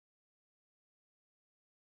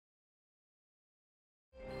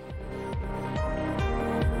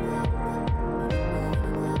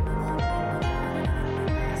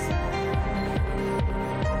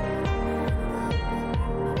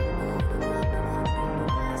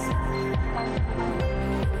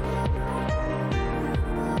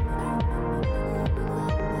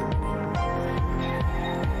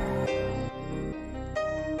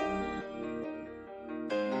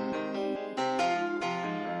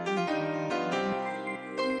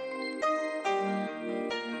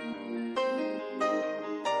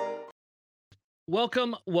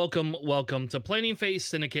Welcome to Planning Phase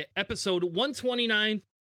Syndicate, episode 129.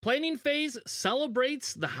 Planning Phase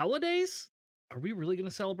celebrates the holidays? Are we really going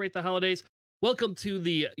to celebrate the holidays? Welcome to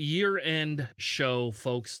the year-end show,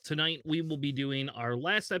 folks. Tonight, we will be doing our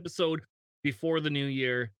last episode before the new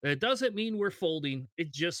year. It doesn't mean we're folding.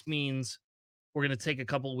 It just means we're going to take a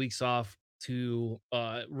couple of weeks off to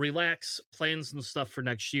relax, plan some stuff for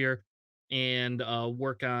next year, and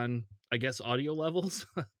work on, I guess, audio levels.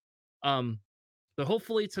 um, so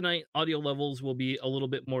hopefully tonight audio levels will be a little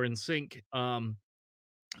bit more in sync. Some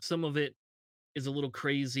of it is a little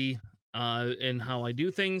crazy in how I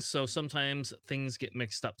do things, so sometimes things get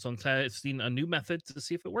mixed up. So I'm testing a new method to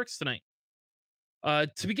see if it works tonight.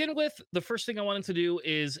 To begin with, the first thing I wanted to do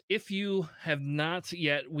is if you have not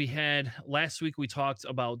yet, we had last week we talked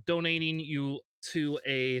about donating you to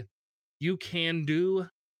a You Can Do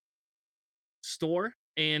store,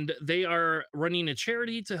 and they are running a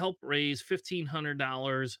charity to help raise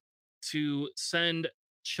 $1,500 to send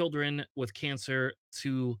children with cancer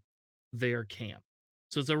to their camp.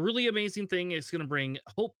 So it's a really amazing thing. It's going to bring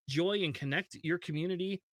hope, joy, and connect your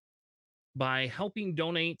community by helping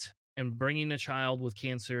donate and bringing a child with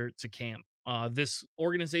cancer to camp. This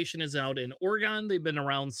organization is out in Oregon. They've been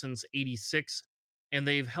around since '86, and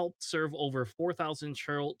they've helped serve over 4,000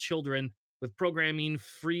 children with programming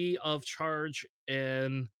free of charge.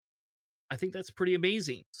 And I think that's pretty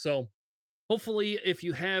amazing. So hopefully, if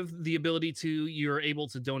you have the ability to, you're able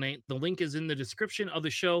to donate. The link is in the description of the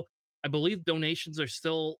show. I believe donations are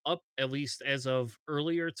still up, at least as of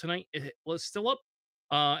earlier tonight. It was still up.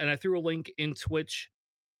 And I threw a link in Twitch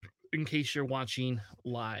in case you're watching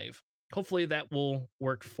live. Hopefully, that will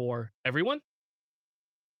work for everyone.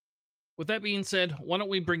 With that being said, why don't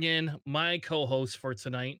we bring in my co host for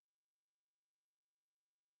tonight?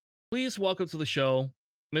 Please welcome to the show,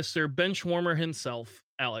 Mr. Benchwarmer himself,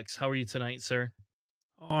 Alex. How are you tonight, sir?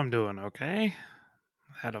 Oh, I'm doing okay.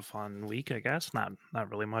 Had a fun week, I guess. Not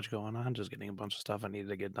really much going on, just getting a bunch of stuff I needed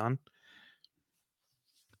to get done.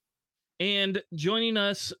 And joining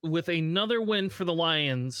us with another win for the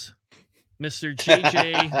Lions, Mr.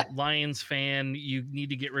 JJ, Lions fan. You need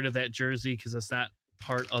to get rid of that jersey because that's not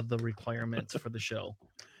part of the requirements for the show.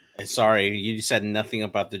 Sorry, you said nothing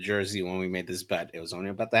about the jersey when we made this bet. It was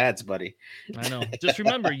only about the hats, buddy. I know. Just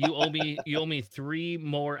remember, you owe me 3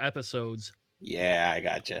 more episodes Yeah, I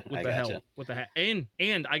gotcha. with I the gotcha. help with the hat,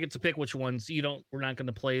 and I get to pick which ones you don't. We're not going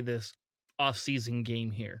to play this off-season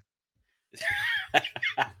game here.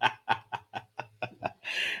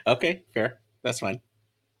 Okay, fair. That's fine.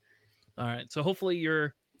 All right. So hopefully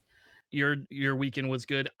your weekend was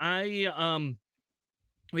good.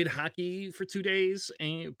 We had hockey for 2 days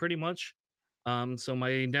and pretty much. So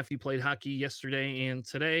my nephew played hockey yesterday and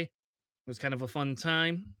today. It was kind of a fun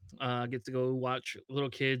time. Get to go watch little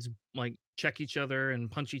kids like check each other and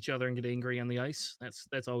punch each other and get angry on the ice.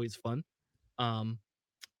 That's always fun. Um,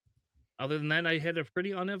 Other than that, I had a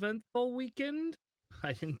pretty uneventful weekend.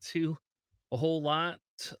 I didn't do a whole lot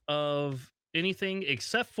of anything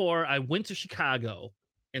except for I went to Chicago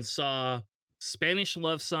and saw Spanish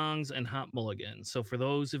Love Songs and Hot Mulligan. So for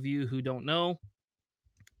those of you who don't know,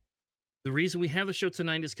 the reason we have the show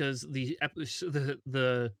tonight is because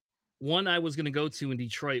the one I was going to go to in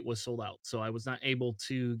Detroit was sold out, so I was not able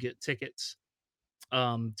to get tickets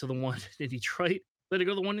to the one in Detroit. But to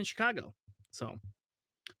go to the one in Chicago. So,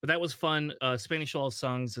 but that was fun. Spanish Love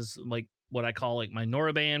Songs is like what I call like my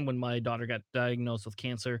Nora band when my daughter got diagnosed with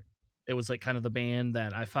cancer. It was like kind of the band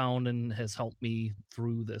that I found and has helped me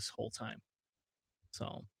through this whole time.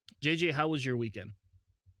 So, JJ, how was your weekend?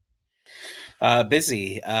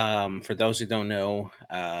 Busy. For those who don't know,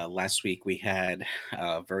 last week we had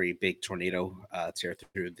a very big tornado tear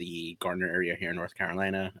through the Gardner area here in North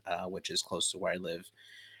Carolina, which is close to where I live.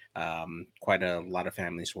 Quite a lot of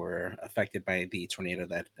families were affected by the tornado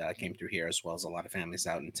that came through here, as well as a lot of families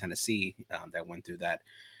out in Tennessee that went through that.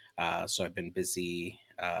 So I've been busy,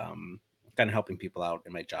 kind of helping people out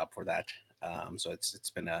in my job for that. So it's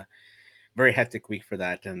been a very hectic week for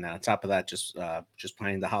that. And on top of that, just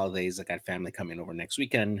planning the holidays. I got family coming over next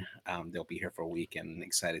weekend. They'll be here for a week, and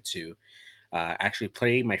excited to actually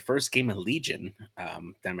play my first game of Legion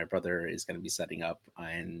that my brother is going to be setting up,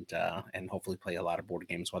 and hopefully play a lot of board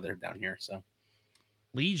games while they're down here. So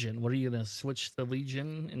Legion. What are you gonna switch to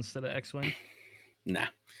Legion instead of X-Wing? nah.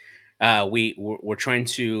 We're trying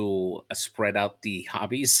to spread out the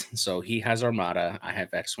hobbies. So he has Armada, I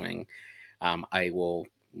have X-wing. I will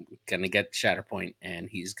gonna get Shatterpoint, and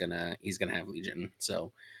he's gonna have Legion.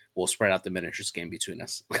 So we'll spread out the miniatures game between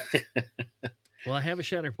us. Well, I have a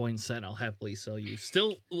Shatterpoint set. I'll happily sell you.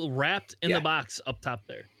 Still wrapped in the Yeah, box up top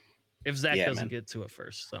there. If Zach yeah, doesn't man. get to it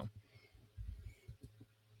first, so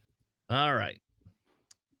All right.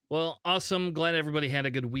 Well, awesome. Glad everybody had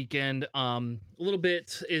a good weekend. A little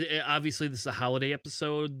bit. Obviously, this is a holiday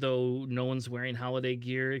episode, though no one's wearing holiday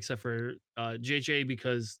gear except for JJ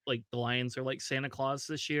because like the Lions are like Santa Claus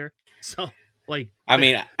this year. So like, I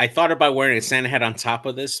mean, I thought about wearing a Santa hat on top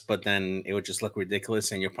of this, but then it would just look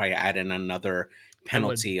ridiculous, and you're probably adding another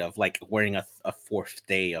penalty of like wearing a fourth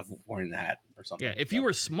day of wearing the hat or something. yeah, if you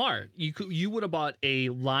were smart, you would have bought a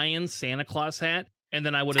Lion Santa Claus hat, and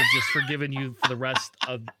then I would have just forgiven you for the rest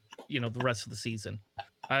of the rest of the season.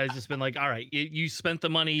 I've just been like, all right, you spent the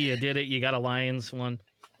money, you did it, you got a Lions one.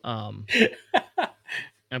 I'm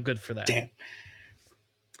good for that. Damn.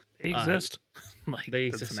 They exist. Like they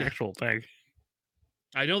that's exist, an yeah. actual thing.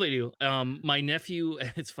 I know they do. My nephew,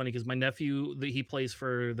 it's funny because my nephew, he plays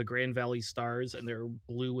for the Grand Valley Stars, and they're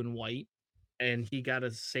blue and white. And he got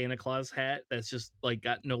a Santa Claus hat that's just like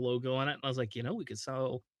got no logo on it. And I was like, we could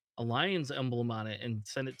sell a Lions emblem on it and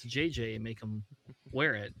send it to JJ and make him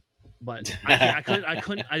wear it. But I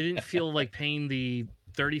didn't feel like paying the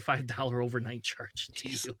 $35 overnight charge to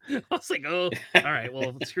you. I was like, oh, all right,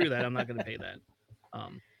 well, screw that. I'm not going to pay that.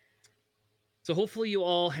 So hopefully you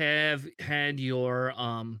all have had your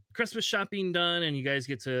Christmas shopping done and you guys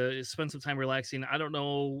get to spend some time relaxing. I don't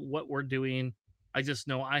know what we're doing. I just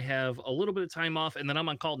know I have a little bit of time off and then I'm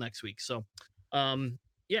on call next week. So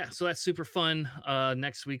yeah, so that's super fun.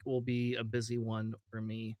 Next week will be a busy one for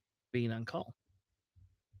me being on call.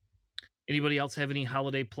 Anybody else have any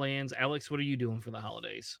holiday plans? Alex, what are you doing for the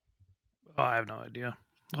holidays? Oh, I have no idea.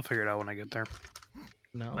 I'll figure it out when I get there.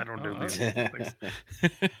 No, I don't do all these right.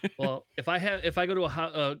 things. Well, if I go to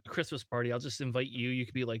a Christmas party, I'll just invite you. You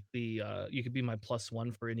could be like you could be my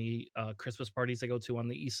 +1 for any Christmas parties I go to on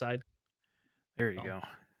the east side. There you go.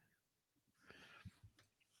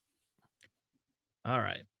 All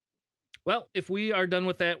right. Well, if we are done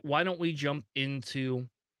with that, why don't we jump into?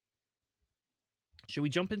 Should we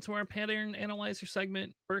jump into our pattern analyzer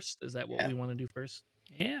segment first? Is that what we want to do first?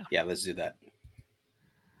 Yeah. Yeah, let's do that.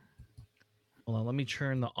 Hold on, let me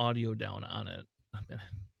turn the audio down on it.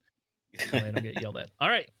 I don't get yelled at. All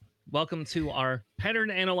right. Welcome to our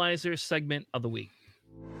pattern analyzer segment of the week.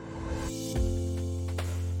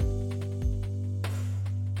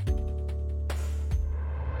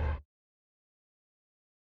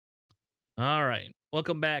 All right.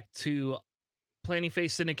 Welcome back to Planning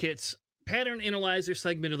Phase Syndicate's pattern analyzer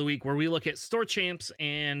segment of the week, where we look at store champs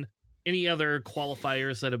and any other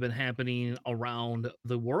qualifiers that have been happening around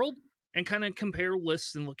the world and kind of compare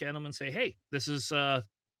lists and look at them and say, hey, this is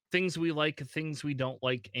things we like, things we don't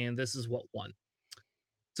like, and this is what won.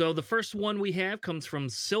 So the first one we have comes from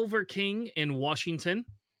Silver King in Washington.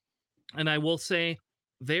 And I will say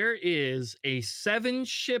there is a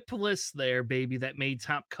 7-ship list there, baby, that made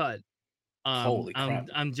top cut. Holy crap.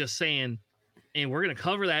 I'm just saying, and we're going to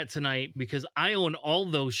cover that tonight because I own all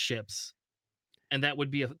those ships. And that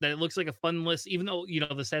would be that looks like a fun list, even though,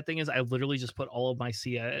 the sad thing is I literally just put all of my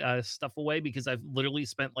CIS stuff away because I've literally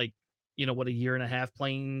spent like, a year and a half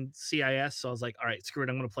playing CIS. So I was like, all right, screw it.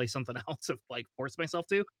 I'm going to play something else to like force myself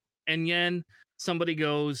to. And then somebody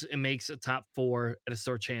goes and makes a top 4 at a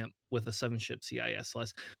store champ with a 7-ship CIS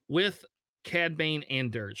list with Cad Bane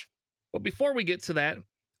and Dirge. But before we get to that,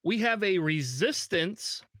 we have a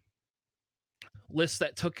resistance list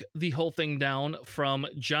that took the whole thing down from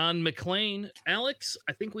John McClain. Alex,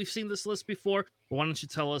 I think we've seen this list before. Why don't you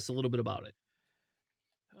tell us a little bit about it?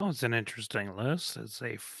 Oh, it's an interesting list. It's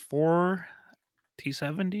a 4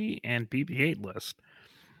 T70 and BB8 list.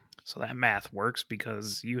 So that math works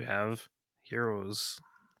because you have Heroes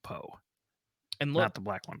Poe. And look, not the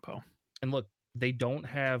black one Poe. And look, they don't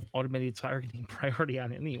have automated targeting priority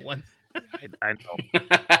on anyone. I know.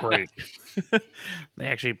 Great. They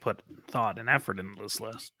actually put thought and effort into this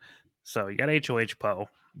list. So you got HOH Poe.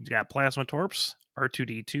 You got Plasma Torps,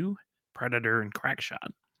 R2D2, Predator, and Crackshot.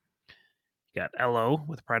 You got LO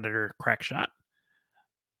with Predator, Crackshot.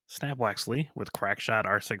 Snap Wexley with Crackshot,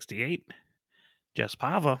 R68. Jess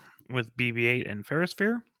Pava with BB8 and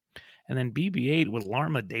Ferrosphere. And then BB8 with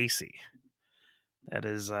Larma Daisy. That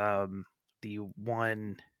is the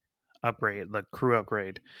one upgrade, the crew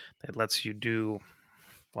upgrade that lets you do,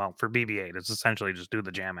 well, for BB8, it's essentially just do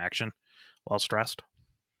the jam action while stressed.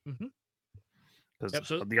 Because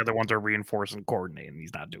the other ones are reinforce and coordinate, and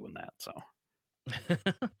he's not doing that. So,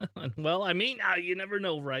 well, I mean, you never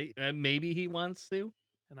know, right? Maybe he wants to,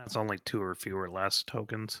 and that's only 2 or fewer less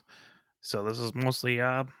tokens. So this is mostly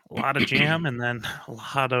a lot of jam and then a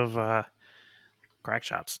lot of crack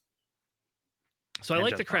shots. So I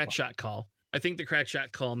like the crack shot call. I think the crack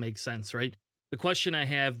shot call makes sense, right? The question I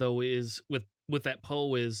have though is with that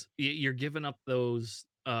Poe is you're giving up those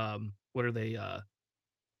what are they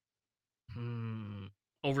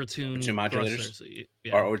Overtune modulators thrusters.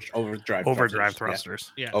 or overdrive Overdrive thrusters.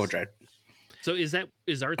 thrusters. Yes. Overdrive. So is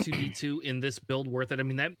R2D2 in this build worth it? I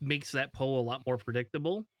mean, that makes that POE a lot more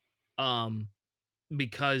predictable.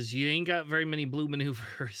 Because you ain't got very many blue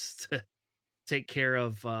maneuvers to take care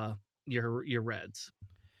of your reds.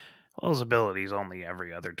 Well, his ability's only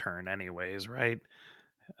every other turn anyways, right?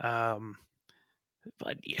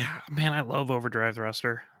 But yeah, man, I love Overdrive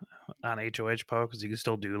Thruster on HOH POE because you can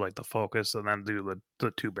still do like the focus and then do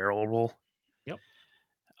the 2-barrel roll. Yep.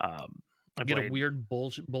 I Get a weird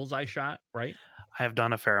bullseye shot, right? I have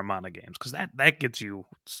done a fair amount of games because that gets you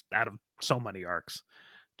out of so many arcs.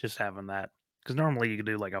 Just having that, because normally you can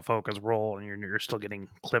do like a focus roll and you're still getting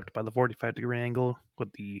clipped by the 45-degree angle.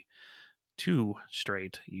 With the 2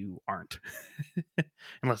 straight, you aren't,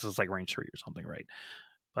 unless it's like range 3 or something, right?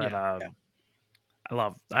 But I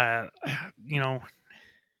love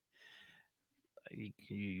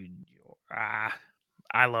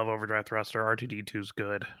I love Overdrive Thruster. R2D2 is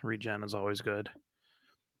good. Regen is always good,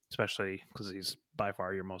 especially because he's by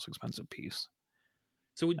far your most expensive piece.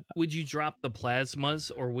 So would you drop the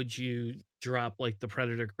plasmas or would you drop like the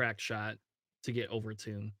Predator crack shot to get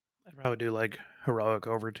Overtune? I'd probably do like Heroic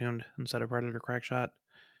Overtuned instead of Predator crack shot.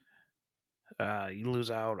 You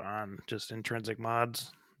lose out on just intrinsic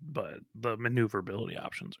mods, but the maneuverability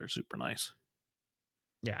options are super nice.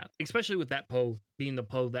 Yeah, especially with that POE being the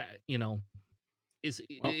POE that,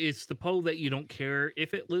 it's the POE that you don't care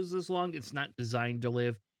if it lives this long. It's not designed to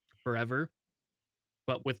live forever.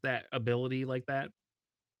 But with that ability like that,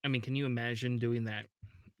 I mean, can you imagine doing that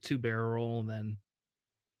 2-barrel roll and then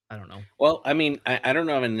I don't know. Well, I mean, I don't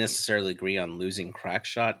know if I necessarily agree on losing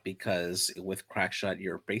Crackshot, because with Crackshot,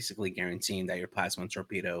 you're basically guaranteeing that your plasma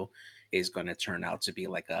torpedo is going to turn out to be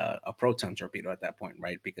like a proton torpedo at that point,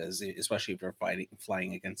 right? Because especially if you're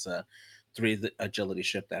flying against a 3 agility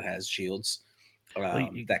ship that has shields,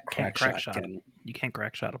 that Crackshot can. You can't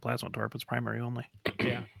Crackshot a plasma torp. It's primary only.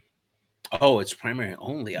 Yeah. Oh, it's primary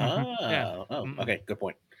only. Mm-hmm. Okay, good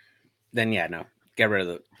point. Then yeah, no, get rid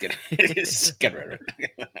of get rid of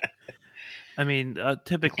it. I mean,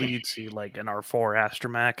 typically you'd see like an R4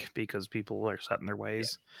 Astromech because people are set in their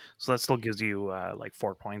ways. So that still gives you like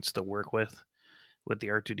 4 points to work with the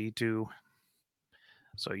R2D2.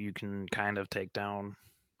 So you can kind of take down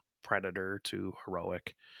Predator to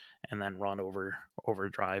Heroic and then run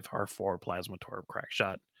Overdrive R4 Plasma Torp Crack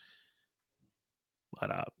Shot.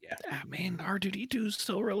 But man, R2D2 is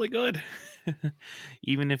still really good.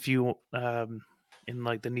 Even if you in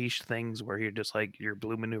like the niche things where you're just like your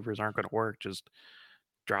blue maneuvers aren't going to work, just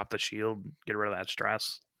drop the shield, get rid of that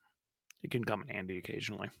stress. It can come in handy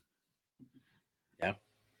occasionally. Yeah.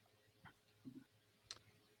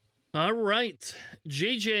 All right,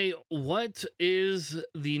 JJ, what is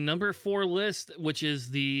the number 4 list, which is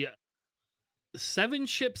the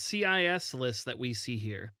 7-ship CIS list that we see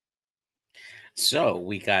here? So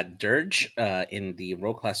we got Dirge in the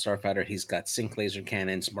Rogue Class Starfighter. He's got Sync Laser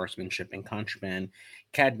Cannons, Marksmanship, and Contraband.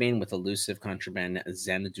 Cad Bane with Elusive, Contraband,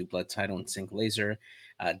 Xanadu Blood Title, and Sync Laser.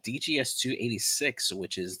 DGS 286,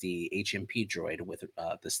 which is the HMP droid with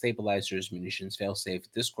the stabilizers, munitions failsafe,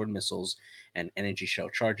 Discord missiles, and energy shell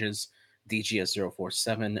charges. DGS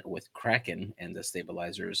 047 with Kraken and the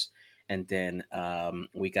stabilizers. And then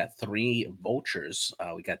we got 3 Vultures.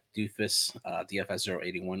 We got Doofus, DFS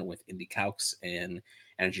 081 with Indy Calcs and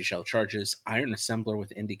energy shell charges, Iron Assembler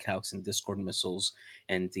with Indy Calcs and Discord missiles,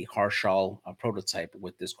 and the Harshal prototype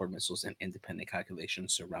with Discord missiles and independent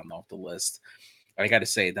calculations to round off the list. I got to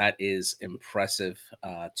say, that is impressive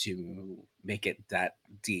to make it that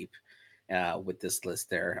deep with this list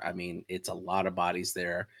there. I mean, it's a lot of bodies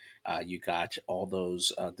there. You got all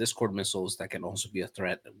those Discord missiles that can also be a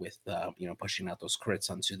threat with, pushing out those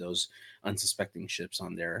crits onto those unsuspecting ships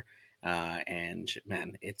on there. And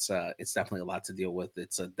man, it's definitely a lot to deal with.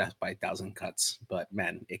 It's a death by 1,000 cuts, but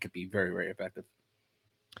man, it could be very, very effective.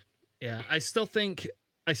 Yeah, I still think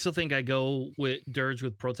I go with Dirge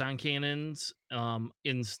with proton cannons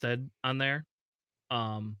instead on there.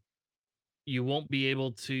 You won't be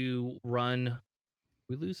able to run.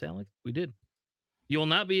 We lose Alex? We did. You will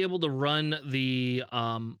not be able to run the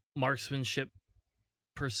marksmanship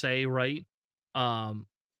per se, right? Yeah.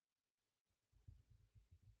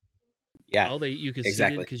 Oh, you conceded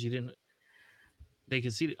exactly because you didn't. They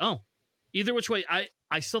conceded. Oh, either which way,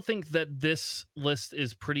 I still think that this list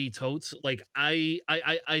is pretty totes. Like I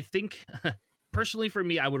think personally for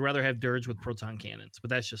me, I would rather have Dirge with proton cannons, but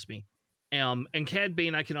that's just me. And Cad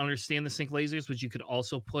Bane, I can understand the sync lasers, but you could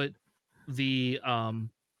also put the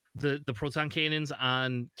proton cannons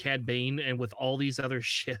on Cad Bane, and with all these other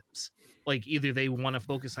ships, like either they want to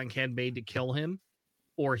focus on Cad Bane to kill him,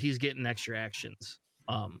 or he's getting extra actions.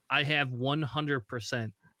 I have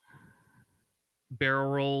 100%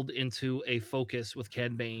 barrel rolled into a focus with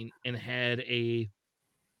Cad Bane and had a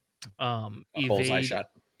bullseye evade, shot.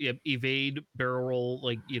 evade barrel roll,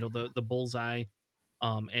 like the bullseye,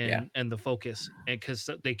 and the focus, and because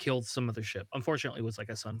they killed some other ship. Unfortunately, it was like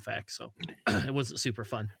a Sun fact, so it wasn't super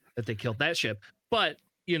fun that they killed that ship. But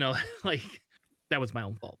like that was my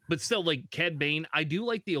own fault. But still, like Cad Bane, I do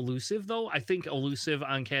like the elusive though. I think elusive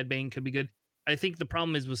on Cad Bane could be good. I think the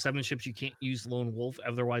problem is with 7 ships you can't use Lone Wolf.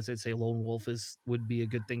 Otherwise, I'd say Lone Wolf would be a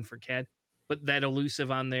good thing for Cad. But that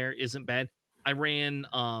elusive on there isn't bad. I ran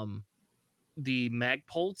the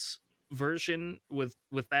Magpulse version with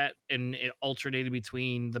that, and it alternated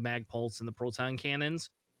between the Magpulse and the proton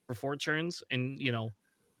cannons for 4 turns, and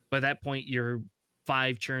by that point you're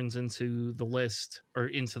 5 turns into the list, or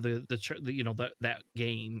into that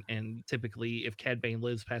game, and typically if Cad Bane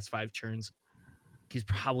lives past 5 turns, he's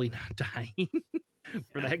probably not dying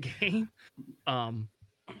for that game.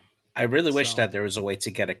 I really wish So that there was a way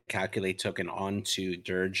to get a calculate token onto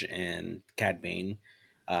Dirge and Cad Bane,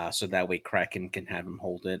 so that way Kraken can have him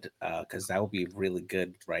hold it, because that would be really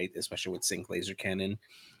good, right? Especially with Sync Laser Cannon.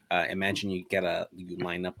 Imagine you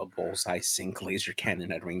line up a bullseye Sync Laser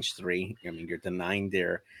Cannon at range 3. I mean, you're denying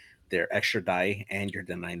their extra die, and you're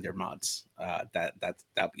denying their mods.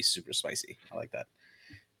 That'd be super spicy. I like that.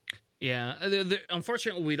 yeah,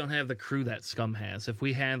 unfortunately, we don't have the crew that Scum has. If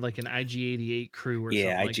we had like an IG-88 crew or something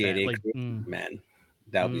like that, IG-88 like crew, man,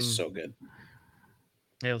 that would be so good.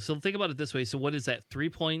 Yeah, so think about it this way. So what is that? 3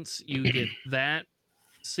 points. You get that.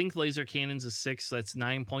 Sync Laser Cannons is 6. So that's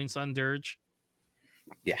 9 points on Dirge.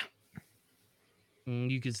 Yeah.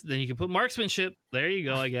 You can put marksmanship. There you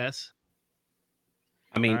go, I guess.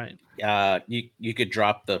 I mean, all right. You could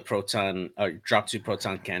drop the proton, or drop 2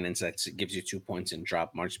 proton cannons. That gives you 2 points, and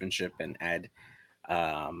drop marksmanship and add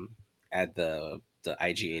the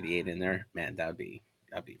IG-88 in there. Man, that'd be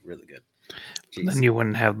really good. Jeez. Then you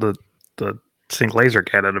wouldn't have the Sync Laser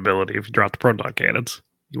Cannon ability if you drop the proton cannons.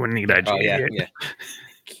 You wouldn't need IG-88. Oh yeah.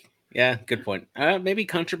 Yeah, good point. Maybe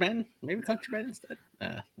contraband. Maybe contraband instead.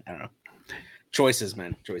 I don't know. Choices,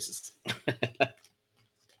 man. Choices.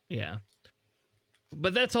 Yeah.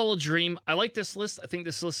 But that's all a dream. I like this list. I think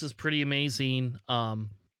this list is pretty amazing. I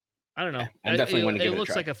don't know. Yeah, I'm definitely going to give it a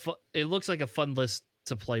try. It looks like a fun list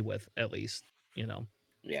to play with, at least.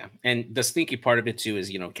 Yeah, and the sneaky part of it too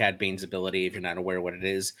is Cad Bane's ability. If you're not aware what it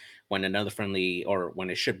is, when another friendly or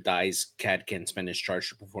when a ship dies, Cad can spend his charge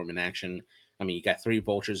to perform an action. I mean, you got 3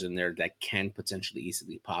 vultures in there that can potentially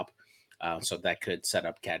easily pop. So that could set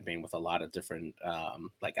up Cad Bane with a lot of different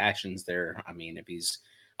like actions there. I mean, if he's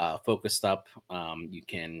focused up, you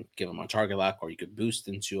can give him a target lock, or you could boost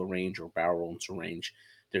into a range or barrel roll into range.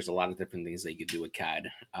 There's a lot of different things that you could do with Cad,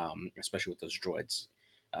 especially with those droids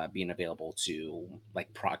being available to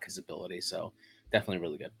like proc his ability. So definitely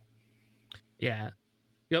really good. Yeah.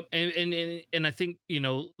 Yep. And I think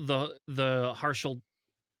the Harshal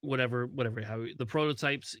whatever how the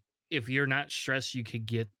prototypes, if you're not stressed, you could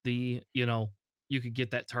get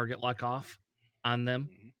that target lock off on them,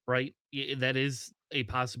 right? That is a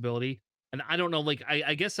possibility. And I don't know, like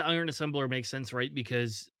I guess the Iron Assembler makes sense, right?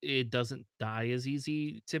 Because it doesn't die as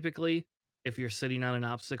easy typically if you're sitting on an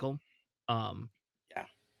obstacle. Yeah.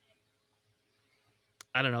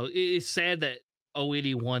 I don't know. It's sad that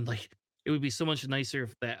 081, like it would be so much nicer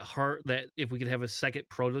if if we could have a second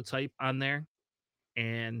prototype on there,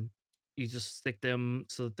 and you just stick them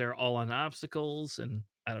so that they're all on obstacles, and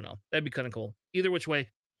I don't know. That'd be kind of cool. Either which way,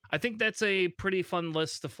 I think that's a pretty fun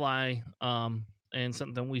list to fly, and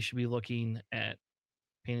something we should be looking at,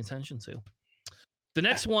 paying attention to. The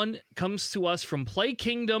next one comes to us from Play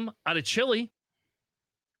Kingdom out of Chile.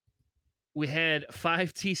 We had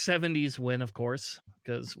 5 T70s win, of course,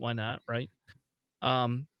 because why not, right?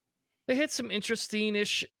 They had some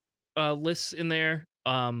interesting-ish lists in there.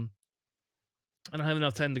 I don't have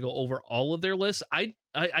enough time to go over all of their lists. I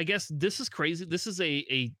guess this is crazy. This is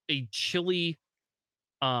a Chile.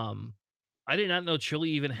 I did not know Chile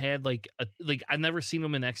even had I've never seen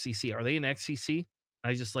them in XCC. Are they in XCC?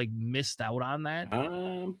 I just missed out on that.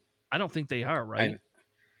 I don't think they are, right?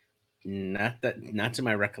 Not to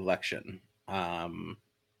my recollection.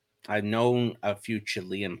 I've known a few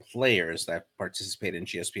Chilean players that participate in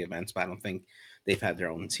GSP events, but I don't think they've had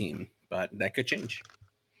their own team. But that could change.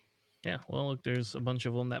 Yeah, well, look, there's a bunch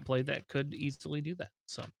of them that play that could easily do that.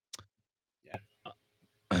 So, yeah.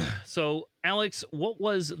 So, Alex, what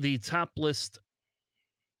was the top list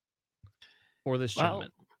for this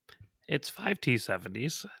tournament? It's 5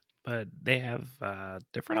 T70s, but they have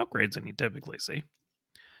different upgrades than you typically see.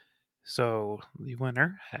 So the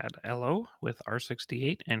winner had Elo with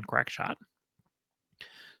R68 and Crackshot,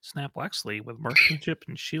 Snap Wexley with Marksmanship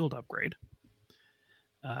and Shield Upgrade,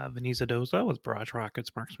 Veniza Doza with Barrage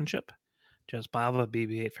Rockets Marksmanship, Just Bava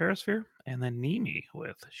BB-8 Ferrosphere, and then Nimi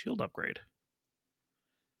with Shield Upgrade.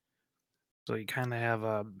 So you kind of have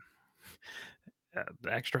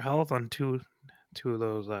the extra health on two of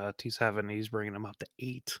those T7. He's bringing them up to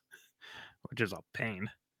 8, which is a pain,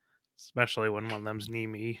 especially when one of them's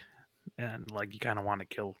Nimi, and like you kind of want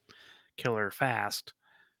to kill her fast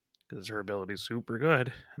because her ability is super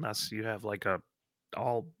good, unless you have like a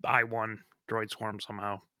all I1 droid swarm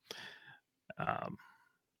somehow.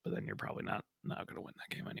 But then you're probably not going to win that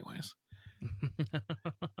game anyways.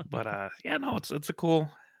 But yeah, no, it's a cool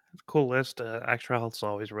list. Extra health's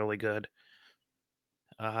always really good.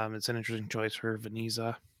 It's an interesting choice for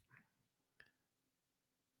Veniza.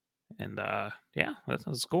 And yeah,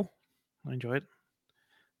 that's cool. I enjoy it.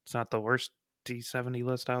 It's not the worst T70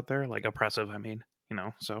 list out there. Like oppressive, I mean,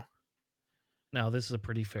 so. Now this is a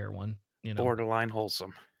pretty fair one, Borderline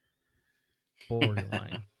wholesome.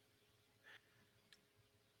 Borderline.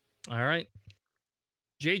 All right.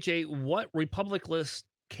 JJ, what Republic list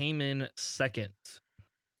came in second?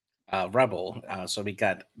 Rebel. So we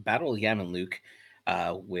got Battle Yavin Luke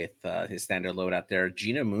with his standard load out there.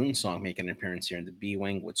 Gina Moonsong making an appearance here in the B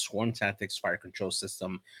Wing with Swarm Tactics, Fire Control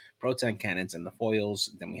System, Proton Cannons, and the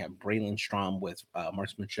foils. Then we have Braylon Strom with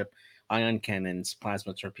Marksmanship, Ion Cannons,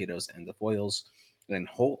 Plasma Torpedoes, and the foils. Then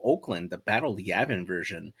Oakland, the Battle Yavin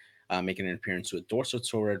version, making an appearance with Dorsal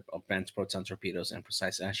Turret, Advanced Proton Torpedoes, and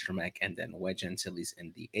Precise Astromech, and then Wedge Antilles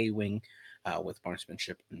in the A Wing with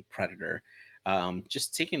Marksmanship and Predator.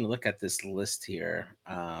 Just taking a look at this list here,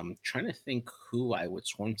 trying to think who I would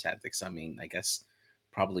Swarm Tactics. I mean, I guess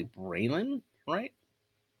probably Braylon, right?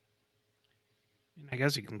 I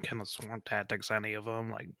guess you can kind of Swarm Tactics any of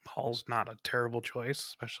them. Like Hall's not a terrible choice,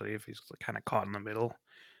 especially if he's kind of caught in the middle,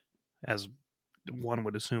 as one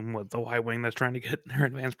would assume with the Y-Wing that's trying to get their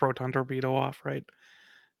Advanced Proton Torpedo off, right?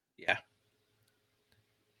 Yeah.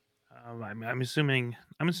 I'm assuming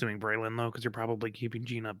Braylon though, because you're probably keeping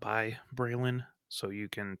Gina by Braylon, so you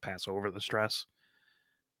can pass over the stress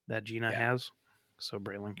that Gina has, so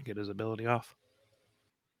Braylon can get his ability off.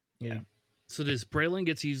 Yeah. So does Braylon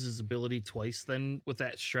get to use his ability twice then with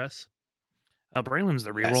that stress? Braylon's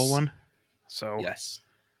the reroll one, so yes.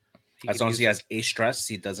 As long as he has a stress,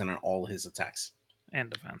 he does it on all his attacks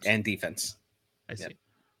and defense. I see.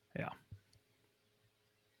 Yeah.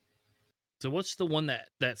 So what's the one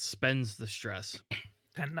that spends the stress?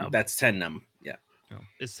 10 nub. That's 10 nub. Yeah. Oh.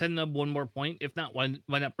 Is 10 nub one more point? If not, why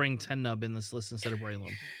not bring 10 nub in this list instead of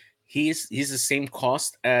Braylon? He's the same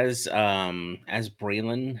cost as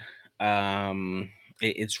Braylon.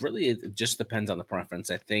 It just depends on the preference.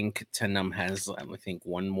 I think 10 nub has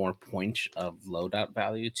one more point of loadout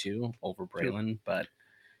value too over Braylon, but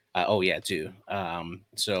too.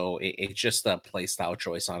 So it's just a play style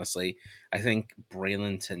choice, honestly. I think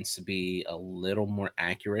Braylon tends to be a little more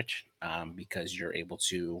accurate because you're able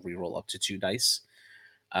to reroll up to 2 dice.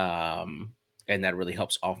 And that really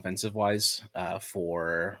helps offensive wise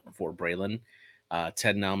for Braylon.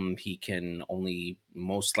 10 num, he can only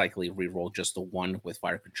most likely reroll just the 1 with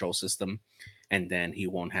Fire Control System, and then he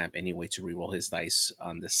won't have any way to reroll his dice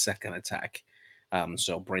on the second attack.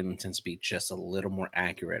 So Braylon tends to be just a little more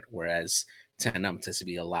accurate, whereas 10 num tends to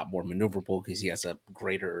be a lot more maneuverable because he has a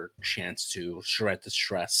greater chance to shred the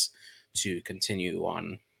stress to continue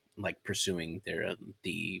on pursuing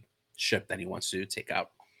the ship that he wants to take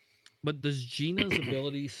out. But does Gina's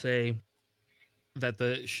ability say that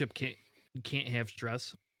the ship can't have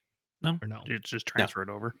stress? No, or no? It's just transferred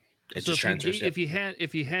over. It's so just transfers. If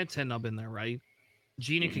you had 10 nub in there, right?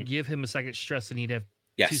 Gina could give him a second stress, and he'd have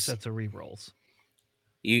 2 sets of rerolls.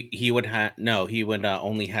 He would have he would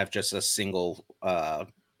only have just a single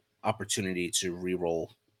opportunity to reroll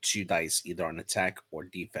 2 dice either on attack or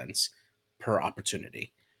defense per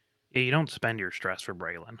opportunity. Yeah, you don't spend your stress for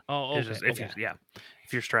Braylon. Oh, okay.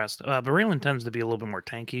 If you're stressed, but Braylon tends to be a little bit more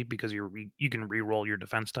tanky because you can re-roll your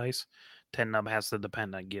defense dice. 10 nub has to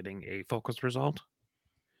depend on getting a focus result.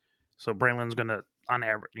 So Braylon's gonna, on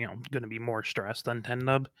average, gonna be more stressed than 10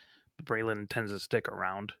 nub. But Braylon tends to stick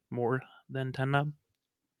around more than 10 nub.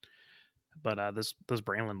 But this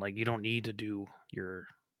Braylon, you don't need to do your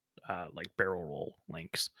barrel roll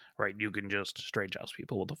links, right? You can just straight joust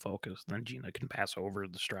people with the focus. Then Gina can pass over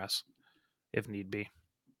the stress if need be.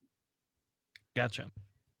 Gotcha.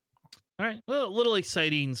 All right. Well, a little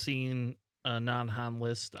exciting seeing a non-Han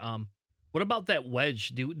list. What about that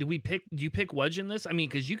Wedge? Do you pick Wedge in this? I mean,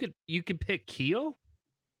 because you could pick Keo,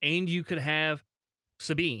 and you could have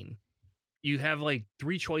Sabine. you have like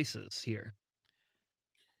 3 choices here.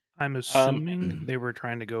 I'm assuming they were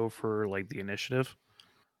trying to go for like the initiative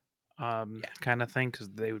kind of thing, because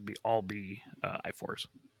they would all be I4s.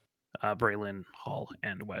 Braylon, Hall,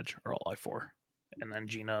 and Wedge are all I4, and then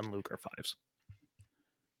Gina and Luke are 5s.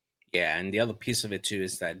 Yeah, and the other piece of it too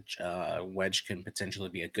is that Wedge can potentially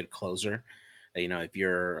be a good closer. You know, if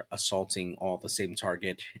you're assaulting all the same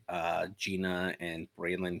target, Gina and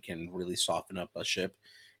Braylon can really soften up a ship,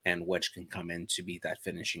 and Wedge can come in to be that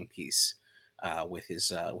finishing piece with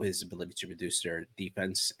his ability to reduce their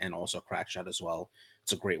defense and also crack shot as well.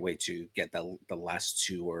 It's a great way to get the last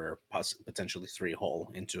 2 or potentially 3 hull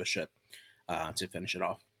into a ship to finish it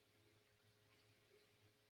off.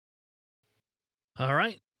 All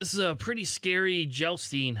right. This is a pretty scary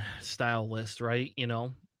jousting style list, right? You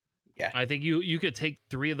know, Yeah. I think you could take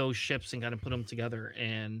 3 of those ships and kind of put them together,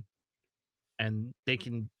 and they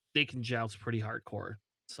can joust pretty hardcore.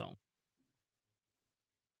 So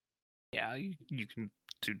Yeah, you can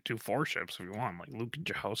do 4 ships if you want. Like Luke can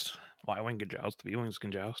joust, Y-wing can joust, V-wings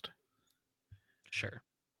can joust. sure.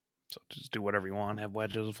 So just do whatever you want. Have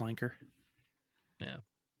Wedge as a flanker. Yeah.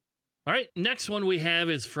 All right. Next one we have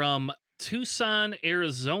is from Tucson,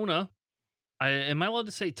 Arizona. Am I allowed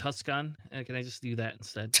to say Tucson? Can I just do that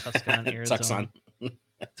instead? Tucson, Arizona.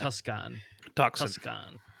 Tucson.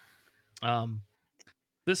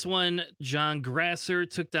 This one, John Grasser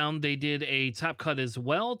took down. They did a top cut as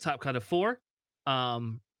well, top cut of 4.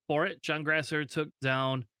 For it, John Grasser took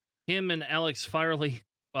down him and Alex Farley.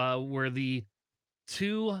 Were the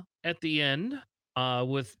 2 at the end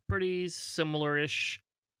with pretty similar-ish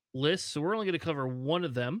lists. So we're only going to cover one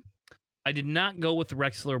of them. I did not go with the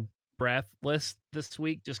Rexler Brath list this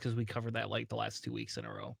week just because we covered that like the last 2 weeks in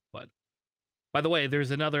a row. But by the way,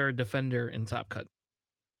 there's another defender in Top Cut.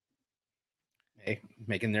 Hey,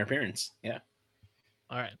 making their appearance. Yeah.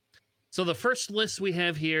 All right. So the first list we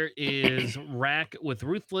have here is Rack with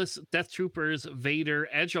Ruthless, Death Troopers, Vader,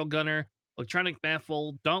 Agile Gunner, Electronic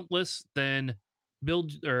Baffle, Dauntless, then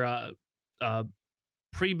build or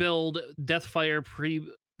pre-build Deathfire,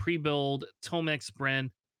 pre-build Tomex Bren,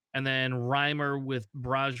 and then Reimer with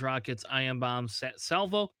Barrage Rockets, Ion Bombs, Sat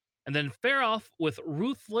Salvo, and then Faroff with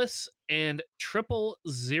Ruthless and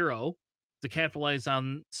 000 to capitalize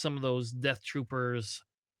on some of those Death Troopers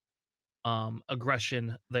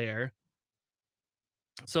aggression there.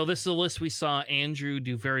 So this is a list we saw Andrew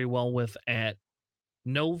do very well with at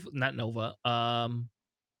Nova, not Nova.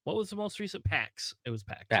 What was the most recent? PAX. It was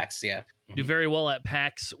PAX. PAX, yeah. Do very well at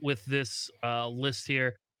PAX with this list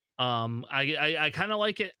here. I kind of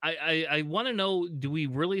like it. I want to know, do we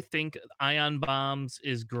really think Ion Bombs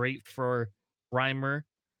is great for Reimer,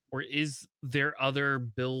 or is there other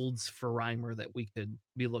builds for Reimer that we could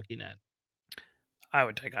be looking at? I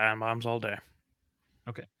would take Ion Bombs all day.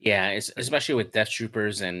 Okay. Yeah, especially with Death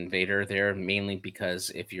Troopers and Vader there, mainly because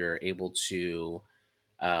if you're able to,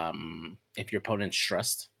 if your opponent's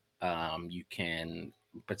stressed, you can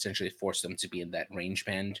potentially force them to be in that range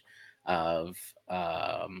band of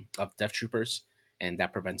Death Troopers, and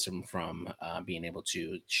that prevents them from being able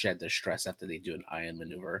to shed their stress after they do an ion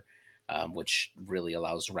maneuver, which really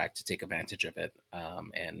allows Rack to take advantage of it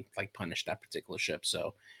and like punish that particular ship.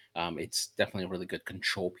 So it's definitely a really good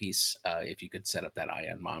control piece if you could set up that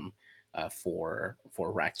ion bomb for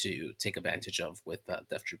Rack to take advantage of with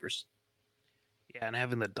Death Troopers. Yeah, and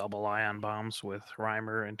having the double ion bombs with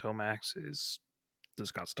Reimer and Tomax is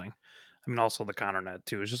disgusting. I mean, also the counter net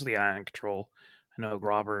too. It's just the ion control. I know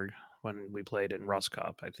Grauberg, when we played in Rust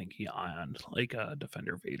Cup, I think he ioned like a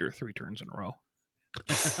Defender Vader 3 turns in a row.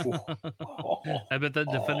 I bet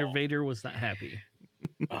that Defender Vader was not happy.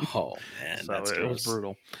 Oh man, so that's it was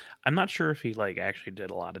brutal. I'm not sure if he like actually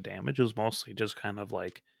did a lot of damage. It was mostly just kind of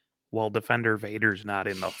like, well, Defender Vader's not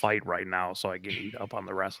in the fight right now, so I can eat up on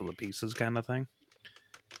the rest of the pieces kind of thing.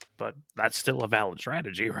 But that's still a valid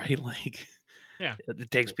strategy, right? Like, yeah,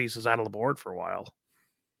 it takes pieces out of the board for a while.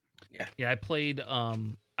 Yeah, I played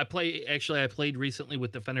recently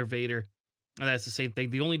with Defender Vader, and that's the same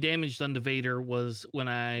thing. The only damage done to Vader was when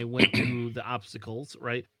I went through the obstacles,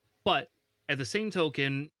 right? But at the same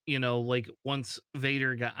token, you know, like once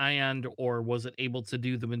Vader got ioned or wasn't able to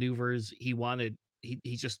do the maneuvers he wanted,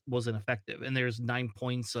 he just wasn't effective. And there's 9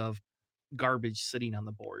 points of garbage sitting on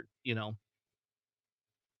the board, you know.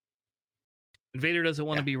 And Vader doesn't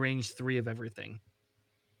want to be range 3 of everything.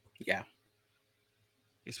 Yeah.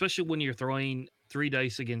 Especially when you're throwing 3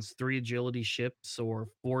 dice against 3 agility ships or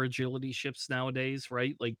 4 agility ships nowadays,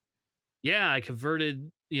 right? Like, yeah, I converted,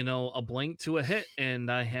 you know, a blank to a hit and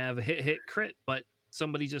I have a hit crit, but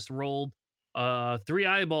somebody just rolled 3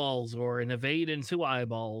 eyeballs or an evade and 2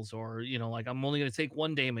 eyeballs, or like I'm only going to take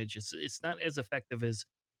 1 damage. It's not as effective as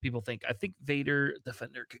people think. I think Vader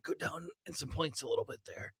Defender could go down in some points a little bit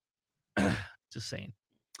there. Just saying.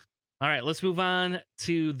 All right, let's move on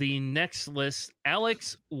to the next list.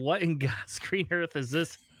 Alex, what in God's green earth is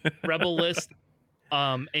this rebel list?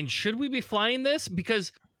 And should we be flying this?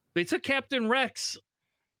 Because they took Captain Rex,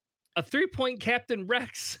 a 3-point Captain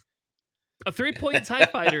Rex, a 3-point TIE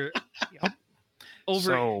fighter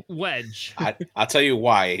over Wedge. I'll tell you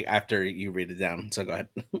why after you read it down. So go ahead.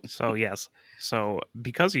 So yes. So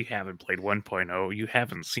because you haven't played 1.0, you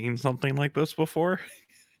haven't seen something like this before.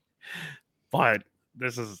 But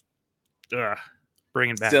this is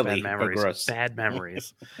bringing back Silly, bad memories. gross. Bad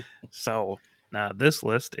memories. So this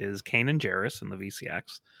list is Kanan Jarrus in the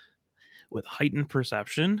VCX with heightened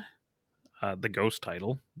perception, the ghost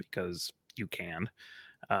title, because you can.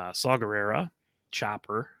 Saw Gerrera,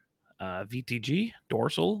 Chopper, VTG,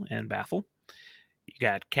 Dorsal, and Baffle. You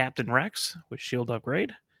got Captain Rex with shield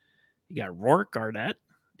upgrade. You got Rourke Garnett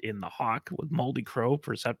in the Hawk with Moldy Crow,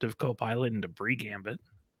 Perceptive Copilot, and Debris Gambit,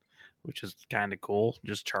 which is kind of cool.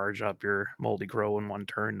 Just charge up your Moldy Crow in 1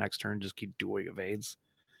 turn. Next turn, just keep doing evades.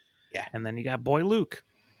 Yeah. And then you got Boy Luke.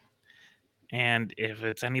 And if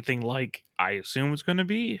it's anything like I assume it's going to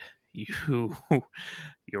be, you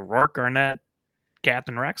Rourke Garnett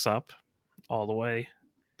Captain Rex up all the way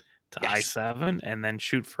to I7 and then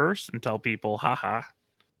shoot first and tell people, haha,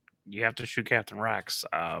 you have to shoot Captain Rex.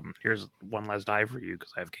 Here's one less die for you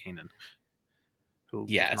because I have Kanan, who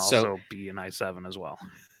can also be an I7 as well.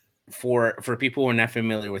 For people who are not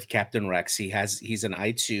familiar with Captain Rex, he's an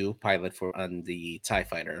I2 pilot on the TIE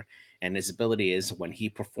Fighter, and his ability is when he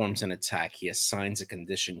performs an attack, he assigns a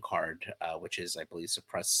condition card, which is, I believe,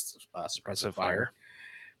 suppressive fire,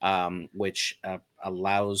 which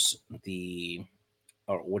allows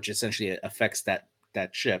which essentially affects that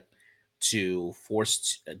ship to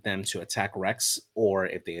force them to attack Rex, or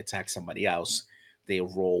if they attack somebody else, they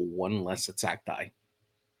roll 1 less attack die.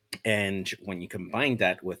 And when you combine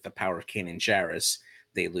that with the power of Kanan Jarrus,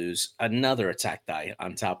 they lose another attack die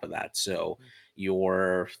on top of that. So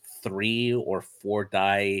your 3 or 4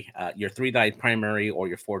 die, your 3 die primary or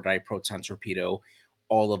your 4 die proton torpedo,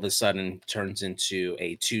 all of a sudden turns into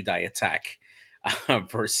a 2 die attack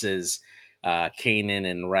versus Kanan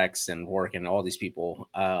and Rex and Rourke and all these people.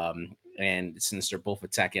 And since they're both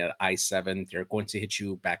attacking at I7, they're going to hit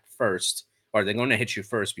you back first, or they're going to hit you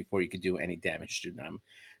first before you can do any damage to them.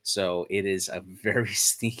 So it is a very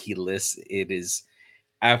sneaky list. It is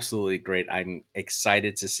absolutely great. I'm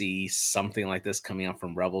excited to see something like this coming out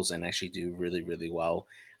from Rebels and actually do really, really well.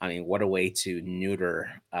 I mean, what a way to neuter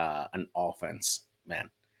an offense, man.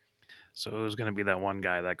 So it was going to be that one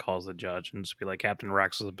guy that calls the judge and just be like, Captain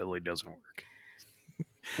Rex's ability doesn't work.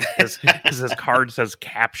 Because his card says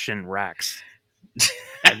Caption Rex.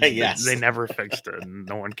 Yes. They never fixed it, and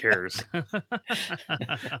no one cares. I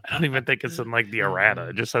don't even think it's in like the errata.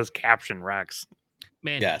 It just says Caption Rex.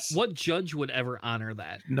 Man, yes. What judge would ever honor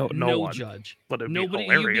that? No one. Judge. But it'd nobody.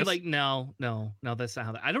 Be hilarious. You'd be like, no, that's not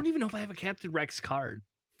how that. I don't even know if I have a Captain Rex card.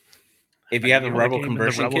 If you have a Rebel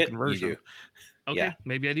conversion kit, you do. Okay, yeah.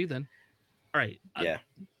 Maybe I do then. All right. Yeah.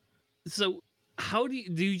 So how do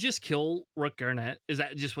you just kill Rourke Garnett? Is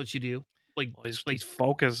that just what you do? Like, he's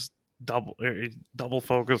focused, double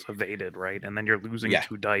focus evaded, right? And then you're losing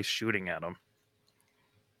 2 dice shooting at him.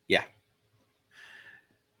 Yeah.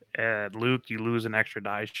 And Luke, you lose an extra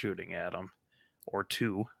die shooting at him, or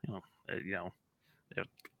 2. If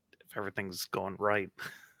everything's going right.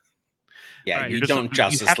 Yeah, you don't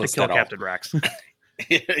justice you have list to kill at all. Captain Rex.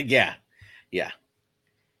 Yeah.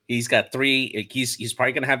 He's got 3. He's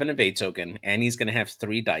probably going to have an evade token, and he's going to have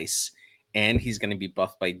 3 dice, and he's going to be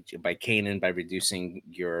buffed by Kanan by reducing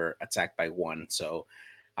your attack by 1. So,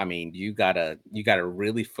 I mean, you gotta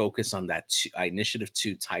really focus on that initiative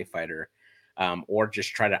 2 TIE fighter, or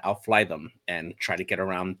just try to outfly them and try to get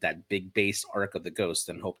around that big base arc of the Ghost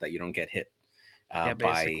and hope that you don't get hit.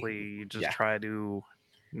 Basically, you just try to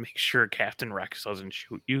make sure Captain Rex doesn't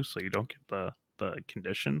shoot you, so you don't get the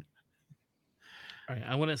condition. All right,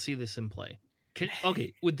 I want to see this in play.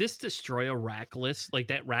 Would this destroy a rack list, like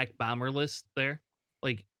that rack bomber list there?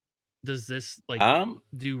 Like, does this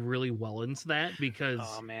do really well into that? Because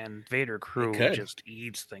man, Vader crew just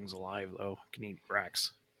eats things alive though. Can eat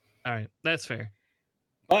racks. All right, that's fair.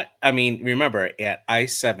 But I mean, remember at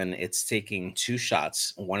I7, it's taking 2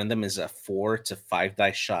 shots. One of them is a 4 to 5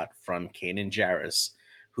 die shot from Kanan Jarrus,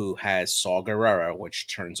 who has Saw Gerrera, which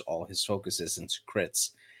turns all his focuses into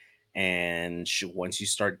crits. And once you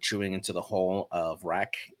start chewing into the whole of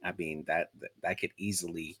rack, I mean that could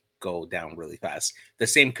easily go down really fast. The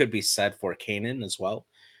same could be said for Kanan as well,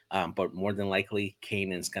 but more than likely,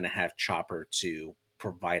 Kanan's going to have Chopper to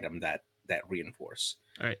provide him that reinforce.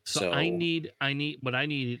 All right, so I need what I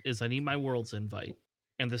need is I need my Worlds invite,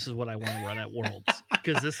 and this is what I want to run at Worlds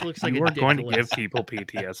because this looks like you a are dick going to list. give people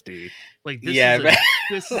PTSD. Like this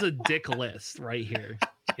this is a dick list right here.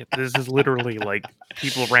 This is literally like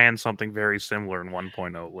people ran something very similar in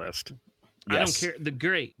 1.0 list. Yes. I don't care. The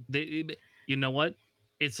great. You know what?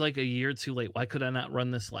 It's like a year too late. Why could I not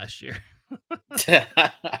run this last year?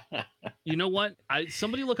 You know what?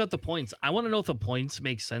 Somebody look up the points. I want to know if the points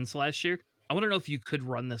make sense last year. I want to know if you could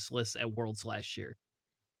run this list at Worlds last year.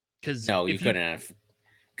 Because no, you couldn't have.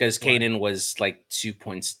 Because Kanan was like 2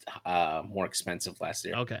 points more expensive last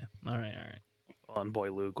year. Okay. All right. Well, and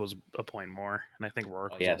Boy Luke was a point more, and I think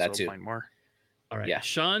Rourke was also a point more. All right. Yeah.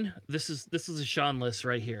 Sean, this is a Sean list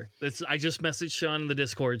right here. I just messaged Sean in the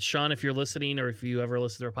Discord. Sean, if you're listening or if you ever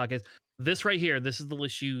listen to our podcast, this right here, this is the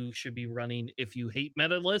list you should be running. If you hate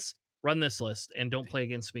meta lists, run this list and don't play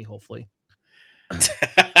against me, hopefully.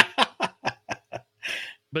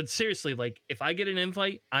 But seriously, like if I get an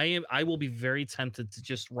invite, I will be very tempted to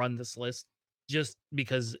just run this list just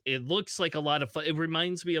because it looks like a lot of fun. It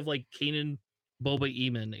reminds me of like Kanan, Boba,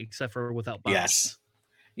 Eamon, except for without bombs. Yes.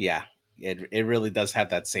 Yeah. It really does have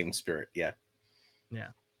that same spirit. Yeah. Yeah.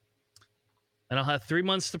 And I'll have 3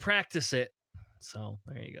 months to practice it. So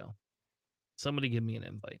there you go. Somebody give me an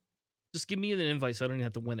invite. Just give me an invite so I don't even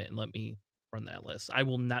have to win it and let me run that list. I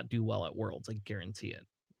will not do well at Worlds. I guarantee it.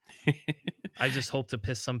 I just hope to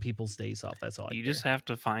piss some people's days off. That's all. You just have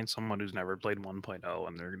to find someone who's never played 1.0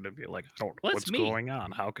 and they're going to be like, oh, what's going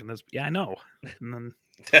on? How can this be? Yeah, I know. And then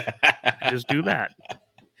just do that.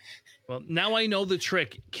 Well, now I know the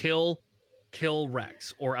trick. Kill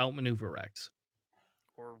Rex or outmaneuver Rex.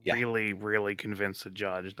 Or really, really convince the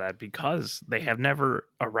judge that because they have never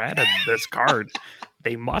errated this card,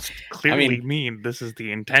 they must clearly mean this is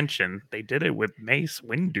the intention. They did it with Mace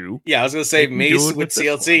Windu. Yeah, I was going to say Mace with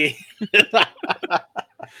CLT.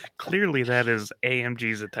 Clearly, that is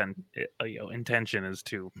AMG's intention is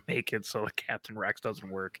to make it so Captain Rex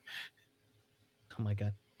doesn't work. Oh my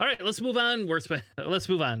god. All right, let's move on. Let's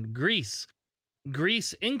move on. Greece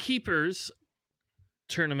Innkeepers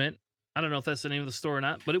tournament. I don't know if that's the name of the store or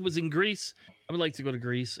not, but it was in Greece. I would like to go to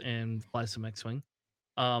Greece and fly some X-Wing.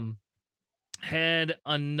 Had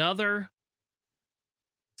another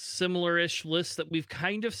similar-ish list that we've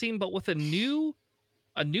kind of seen, but with a new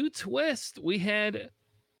twist. We had,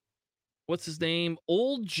 what's his name?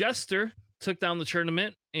 Old Jester took down the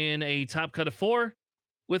tournament in a top cut of 4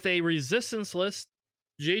 with a resistance list.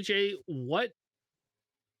 JJ, what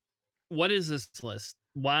is this list?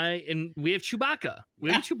 Why? And we have Chewbacca.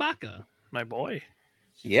 Chewbacca, my boy.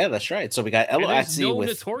 Yeah, that's right. So we got Elo with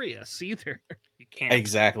Notorious either. You can't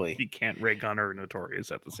You can't Ray Gunner or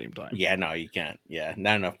Notorious at the same time. Yeah, no, you can't. Yeah,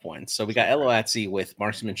 not enough points. So we got Elo with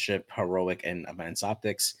Marksmanship, Heroic, and Advanced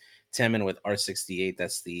Optics. Timon with R68.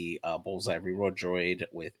 That's the Bullseye Reroll Droid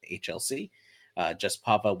with HLC. Just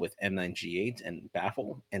Papa with M9G8 and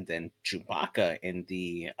Baffle, and then Chewbacca in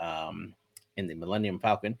the Millennium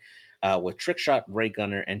Falcon. With Trick Shot, Ray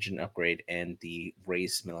Gunner, Engine Upgrade, and the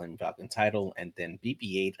Race Millennium Falcon title, and then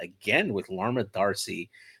BB-8 again with Larma Darcy.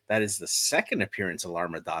 That is the second appearance of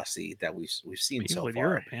Larma Darcy that we've seen so far.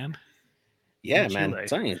 Europe, man. Yeah, man. I'm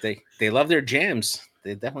telling you, they love their jams.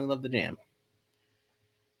 They definitely love the jam.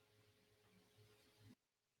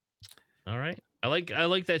 All right, I like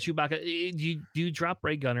that Chewbacca. Do you drop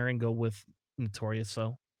Ray Gunner and go with Notorious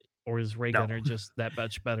though, or is Ray Gunner just that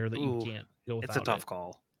much better that you can't go without? It's a tough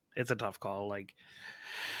call. It's a tough call. Like,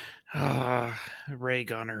 Ray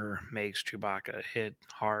Gunner makes Chewbacca hit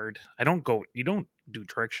hard. You don't do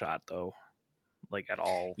Trick Shot though, like at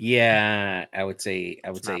all. Yeah, I would say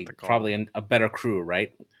probably a better crew,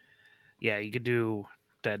 right? Yeah, you could do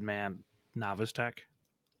Dead Man Novice Tech.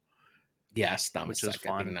 Yes, which is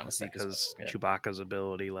fun because Chewbacca's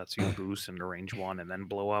ability lets you boost into range 1 and then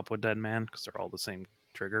blow up with Dead Man because they're all the same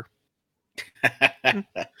trigger.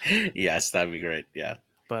 Yes, that'd be great. Yeah.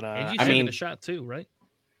 But and you a shot too, right?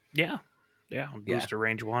 Yeah. Boost to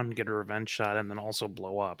range 1, get a revenge shot, and then also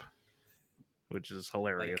blow up, which is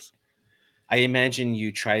hilarious. I imagine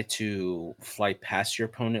you try to fly past your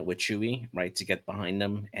opponent with Chewie, right, to get behind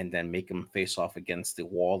them, and then make them face off against the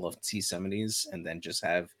wall of T-70s, and then just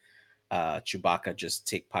have Chewbacca just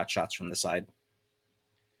take pot shots from the side.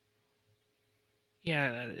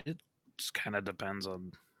 Yeah, it just kind of depends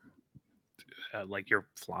on like your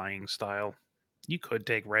flying style. You could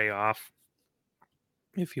take Ray off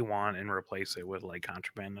if you want and replace it with like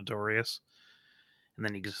Contraband Notorious, and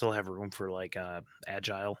then you can still have room for like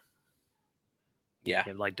Agile. Yeah.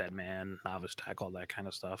 You have like Dead Man, Novice Tech, all that kind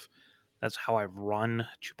of stuff. That's how I've run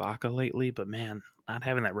Chewbacca lately. But man, not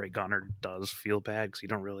having that Ray Gunner does feel bad because you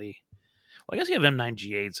don't really. Well, I guess you have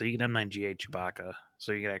M9G8, so you can M9G8 Chewbacca,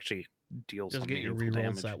 so you can actually deal Just some get your meaningful rerolls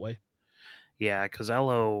damage. that way. Yeah, because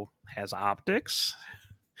Elo has optics,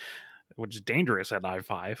 which is dangerous at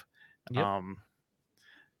I5. Yep.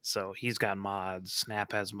 So he's got mods.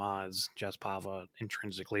 Snap has mods. Jess Pava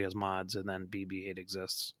intrinsically has mods, and then BB-8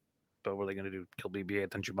 exists. But what are they going to do? Kill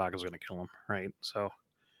BB-8? Then Chewbacca's going to kill him, right? So,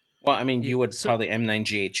 Well, I mean, Yeah, you would so- probably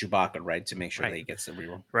M9G8 Chewbacca, right, to make sure that Right. he gets the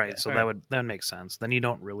reroll. right. Yeah. So Alright. that make sense. Then you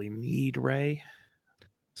don't really need Ray.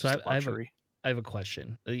 So Just I have a luxury.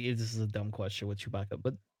 question. This is a dumb question with Chewbacca,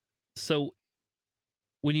 but so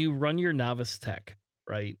when you run your novice tech,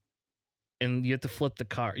 right, and you have to flip the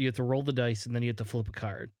card, you have to roll the dice, and then you have to flip a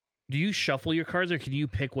card. Do you shuffle your cards, or can you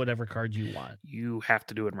pick whatever card you want? You have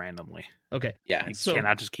to do it randomly. Okay. Yeah. You So-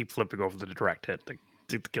 cannot just keep flipping over the direct hit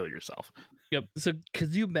to kill yourself. Yep. So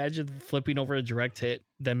could you imagine flipping over a direct hit,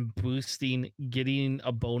 then boosting, getting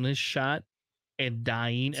a bonus shot, and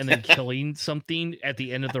dying, and then killing something at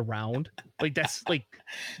the end of the round? That's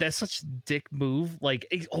such a dick move.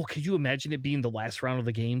 Oh, could you imagine it being the last round of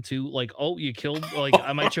the game too? Like, oh, you killed my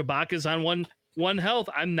Chewbacca's on one health.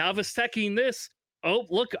 I'm novice teching this. Oh,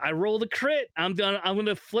 look, I rolled a crit. I'm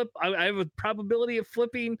gonna flip. I have a probability of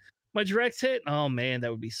flipping my direct hit. Oh man, that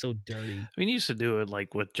would be so dirty. I mean, you used to do it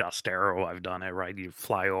like with Just Arrow. I've done it, right? You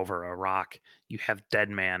fly over a rock, you have Dead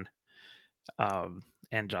Man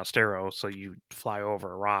and Just Arrow. So you fly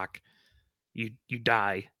over a rock, you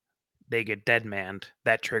die, they get Dead Manned.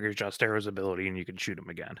 That triggers Just Arrow's ability, and you can shoot him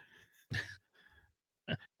again.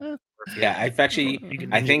 Yeah, I've actually, You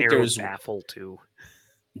can I think there's Baffle too.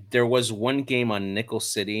 there was one game on Nickel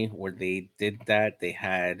City where they did that. They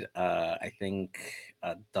had I think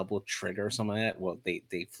a double trigger or something like that. Well,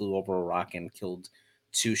 they flew over a rock and killed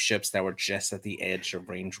 2 ships that were just at the edge of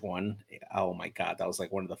range 1. Oh my god, that was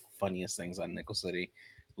like one of the funniest things on Nickel City.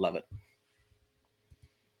 Love it.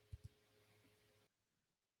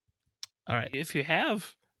 All right. If you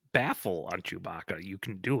have Baffle on Chewbacca, you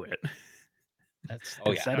can do it. That's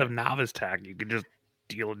Oh, yeah. Instead of Novice Tech, you can just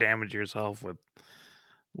deal damage yourself with.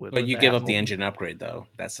 But you give up the Baffle. engine upgrade though.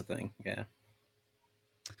 That's the thing. Yeah.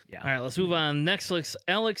 Yeah. All right, let's move on. Next,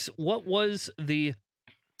 Alex, what was the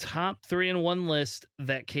top 3-in-1 list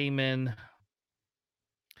that came in?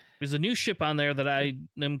 There's a new ship on there that I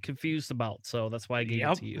am confused about, so that's why I gave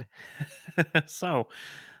it to you. So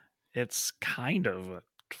it's kind of a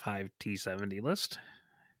 5T70 list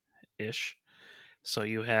ish. So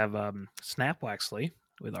you have Snap Waxley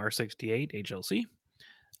with R68 HLC,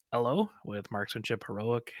 Elo with Marksmanship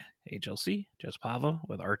Heroic HLC, Jess Pava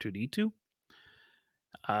with R2D2,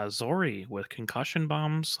 Zori with Concussion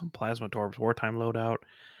Bombs, Plasma Torps Wartime Loadout,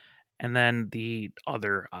 and then the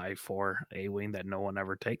other I4 A-Wing that no one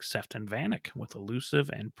ever takes, Sefton Vanek with Elusive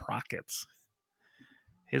and Prockets.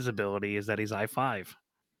 His ability is that he's I5,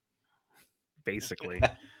 basically.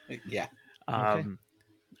 Yeah. Okay.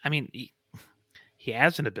 I mean, he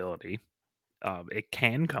has an ability. It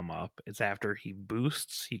can come up. It's after he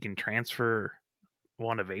boosts, he can transfer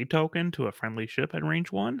one of a token to a friendly ship at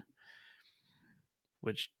range 1,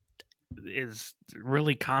 which is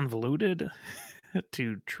really convoluted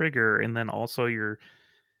to trigger. And then also you're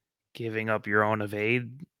giving up your own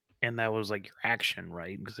evade, and that was like your action,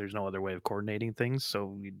 right? Because there's no other way of coordinating things.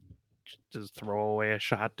 So you just throw away a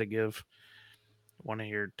shot to give one of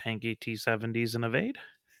your tanky T70s an evade.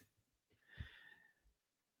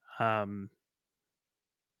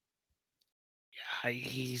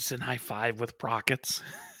 He's an I5 with Prockets,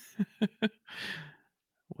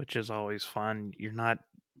 which is always fun. You're not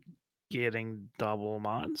getting double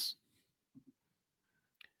mods,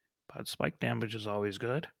 but spike damage is always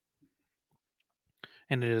good.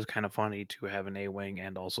 And it is kind of funny to have an A-Wing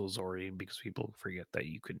and also Zori, because people forget that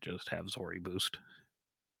you could just have Zori boost.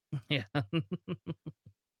 Yeah. All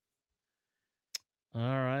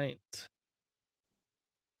right.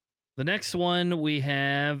 The next one we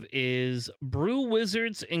have is Brew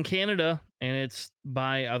Wizards in Canada, and it's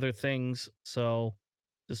by other things. So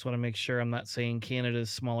just want to make sure I'm not saying Canada is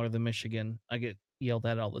smaller than Michigan. I get yelled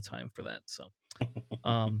at all the time for that. So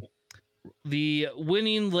the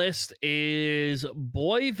winning list is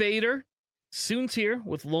Boy Vader, Soontir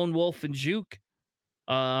with Lone Wolf and Juke,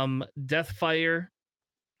 Deathfire,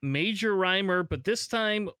 Major Rhymer, but this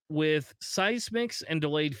time with seismics and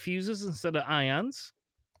delayed fuses instead of ions.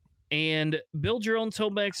 And build your own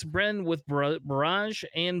Tomax Bren with barrage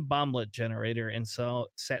and bomblet generator and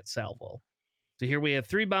set salvo. So here we have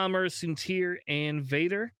 3 bombers, Soontir and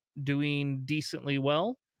Vader, doing decently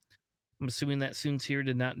well. I'm assuming that Soontir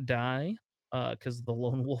did not die. because of the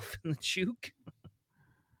lone wolf and the juke.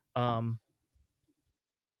 I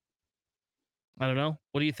don't know.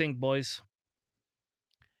 What do you think, boys?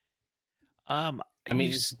 I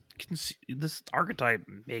mean, can see this archetype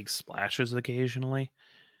makes splashes occasionally.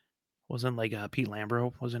 Wasn't like Pete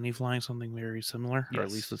Lambro? Wasn't he flying something very similar, or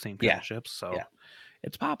at least the same kind of ships? So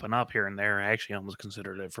it's popping up here and there. I actually almost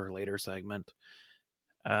considered it for a later segment.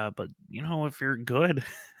 But if you're good,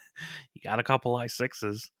 you got a couple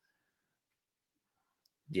I6s.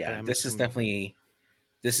 Yeah, this is definitely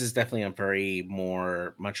a very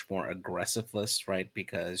much more aggressive list, right?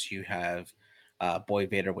 Because you have Boy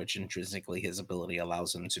Vader, which intrinsically his ability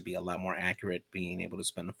allows him to be a lot more accurate, being able to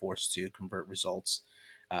spend the Force to convert results.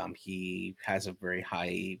 He has a very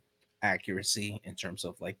high accuracy in terms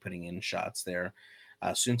of like putting in shots there.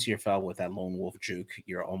 Soontir Fel with that lone wolf juke,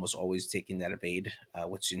 you're almost always taking that evade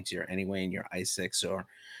with Soontir anyway in your I6, or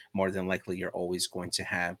more than likely you're always going to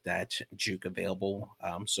have that juke available.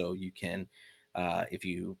 So you can, if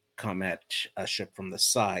you come at a ship from the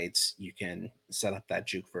sides, you can set up that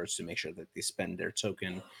juke first to make sure that they spend their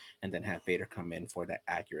token, and then have Vader come in for that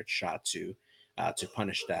accurate shot to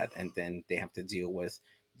punish that, and then they have to deal with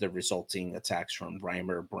the resulting attacks from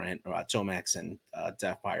Reimer, Brent, Tomax, and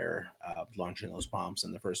Deathfire launching those bombs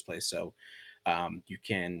in the first place. So you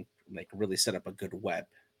can like really set up a good web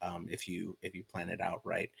if you plan it out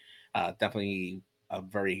right. Definitely a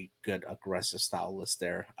very good aggressive style list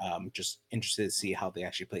there. Just interested to see how they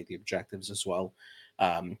actually play the objectives as well.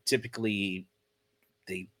 Typically,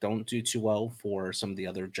 they don't do too well for some of the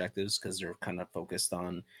other objectives because they're kind of focused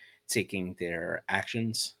on taking their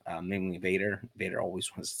actions, namely Vader. Vader always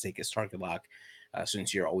wants to take his target lock.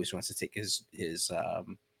 Soontir always wants to take his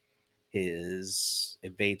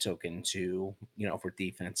evade token to for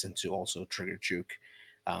defense and to also trigger juke.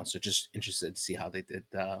 So just interested to see how they did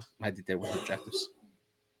with objectives.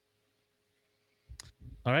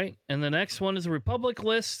 All right, and the next one is a Republic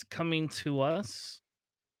list coming to us.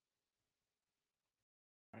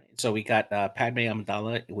 So we got Padme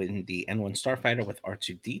Amidala in the N1 Starfighter with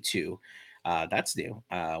R2D2. That's new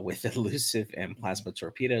with elusive and plasma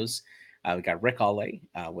torpedoes. We got Rick Alley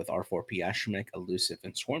with R4P Astromech, elusive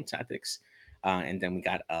and swarm tactics. And then we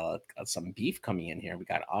got some beef coming in here. We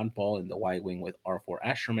got Oddball in the Y-Wing with R4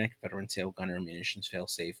 Astromech, veteran tail gunner, munitions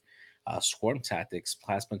failsafe, swarm tactics,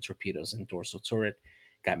 plasma torpedoes, and dorsal turret.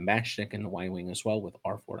 Got Matchstick in the Y-Wing as well with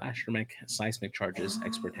R4 Astromech, seismic charges,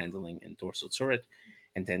 expert handling, and dorsal turret.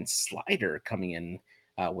 And then Slider coming in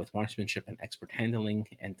with marksmanship and expert handling,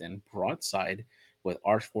 and then Broadside with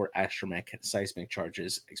R4 Astromech, seismic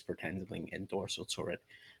charges, expert handling, and dorsal turret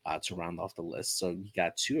to round off the list. So you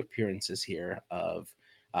got 2 appearances here of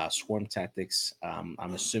swarm tactics. I'm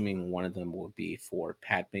assuming one of them will be for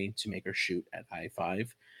Padme to make her shoot at I5.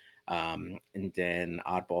 And then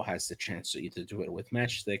Oddball has the chance to either do it with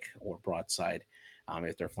Matchstick or Broadside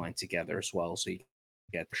if they're flying together as well. So you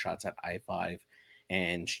get shots at I5,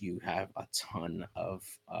 and you have a ton of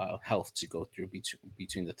health to go through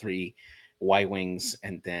between the 3 Y-Wings,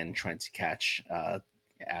 and then trying to catch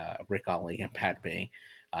Rick Ollie and Padme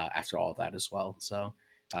after all that as well. So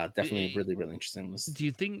definitely really, really interesting list. Do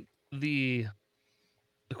you think the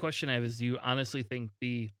question I have is, do you honestly think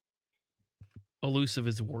the elusive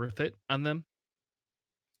is worth it on them?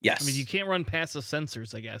 Yes. I mean, you can't run past the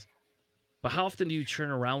sensors, I guess. But how often do you turn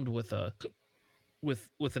around with a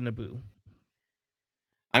Naboo?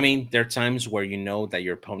 I mean, there are times where you know that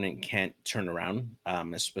your opponent can't turn around,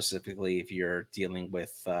 specifically if you're dealing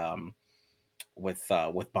with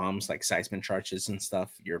bombs like seismic charges and stuff.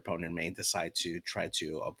 Your opponent may decide to try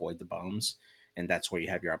to avoid the bombs, and that's where you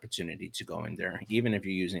have your opportunity to go in there. Even if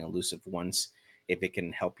you're using elusive once, if it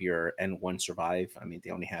can help your N1 survive, I mean,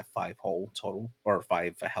 they only have 5 hull total or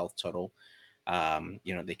 5 health total.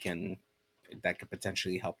 That could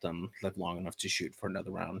potentially help them live long enough to shoot for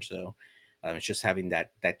another round. So it's just having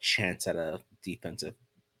that chance at a defensive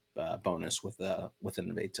bonus with an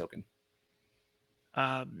evade token.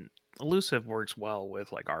 Elusive works well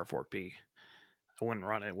with like R4P. I wouldn't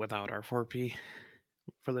run it without R4P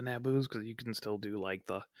for the Naboos, because you can still do like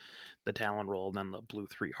the Talon roll and then the blue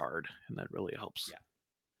 3 hard, and that really helps.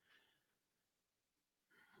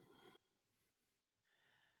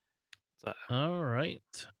 Yeah. All right.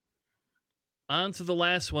 On to the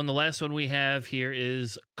last one. The last one we have here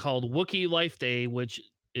is called Wookiee Life Day, which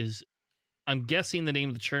is, I'm guessing, the name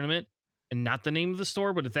of the tournament and not the name of the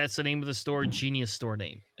store. But if that's the name of the store, genius store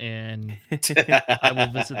name. And I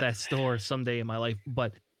will visit that store someday in my life.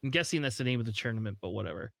 But I'm guessing that's the name of the tournament, but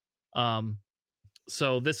whatever.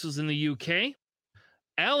 So this was in the UK.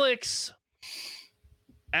 Alex,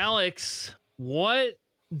 what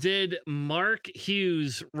did Mark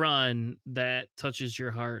Hughes run that touches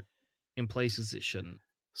your heart in places it shouldn't?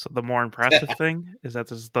 So the more impressive thing is that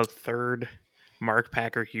this is the third Mark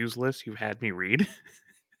Packer Hughes list you've had me read.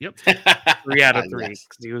 Yep. 3 out of 3. Yes.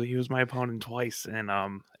 'Cause he was my opponent twice in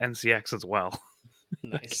NCX as well. I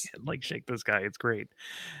Nice. can't shake this guy. It's great.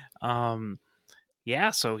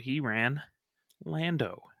 Yeah, so he ran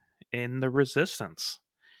Lando in the Resistance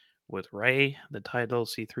with Ray, the title,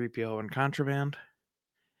 C-3PO, and Contraband.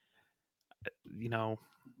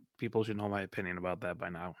 People should know my opinion about that by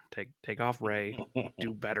now. Take off Ray,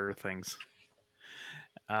 do better things.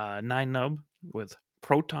 9 Nub with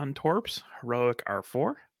Proton Torps, Heroic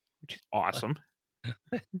R4, which is awesome.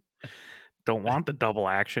 Don't want the double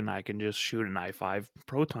action. I can just shoot an I-5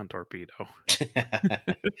 Proton Torpedo.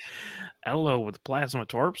 Elo with Plasma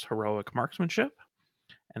Torps, Heroic Marksmanship.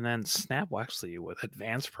 And then Snap Wexley with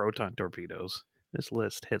Advanced Proton Torpedoes. This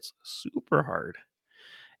list hits super hard.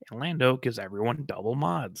 And Lando gives everyone double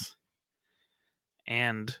mods.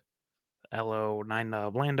 And Elo, 9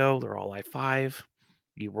 Nub, Lando, they're all I-5.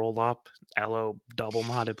 You roll up, Elo double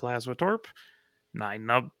modded Plasma Torp, 9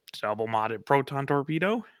 Nub double modded Proton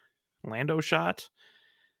Torpedo, Lando shot,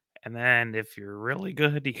 and then if you're really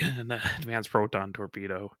good, you get an Advanced Proton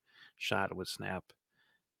Torpedo shot with Snap.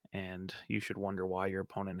 And you should wonder why your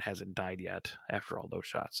opponent hasn't died yet after all those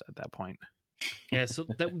shots at that point. Yeah, so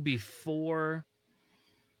that would be four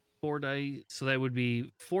dice. So that would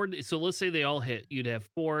be 4. So let's say they all hit. You'd have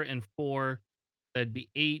 4 and 4. That'd be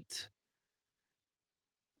 8.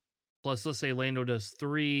 Plus, let's say Lando does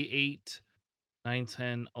 3, 8, 9,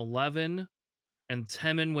 10, 11. And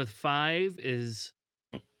Temin with 5 is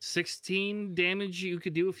 16 damage you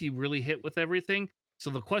could do if you really hit with everything. So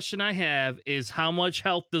the question I have is, how much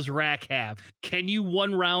health does Rack have? Can you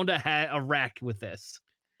one round a Rack with this?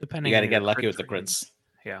 Depending, You got to on get your lucky crit with the training. crits.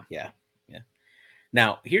 Yeah.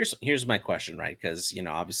 Now, here's my question, right? Because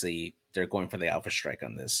obviously they're going for the Alpha Strike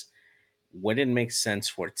on this. Would it make sense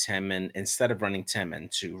for Temin, instead of running Temin,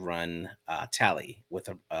 to run Tally with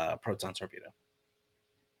a Proton Torpedo?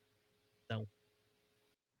 No.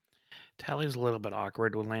 Tally's a little bit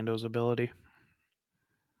awkward with Lando's ability.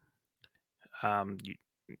 Because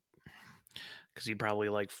you probably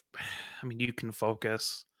you can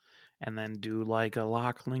focus and then do like a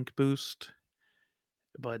lock link boost,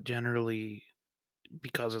 but generally,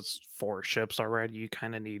 because it's 4 ships already, you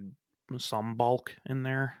kind of need some bulk in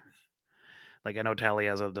there. Like, I know Tally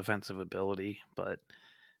has a defensive ability, but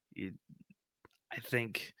I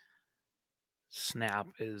think Snap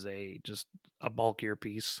is just a bulkier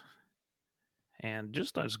piece and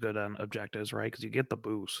just as good on objectives, right? Because you get the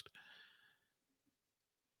boost.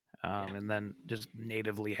 And then just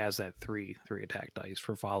natively has that 3 attack dice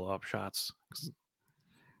for follow-up shots.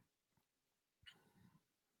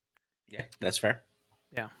 Yeah, that's fair.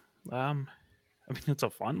 Yeah. It's a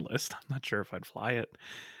fun list. I'm not sure if I'd fly it.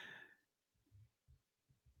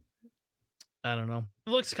 I don't know.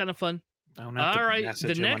 It looks kind of fun. I don't have to All right,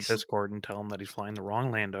 message the him next- on Discord and tell him that he's flying the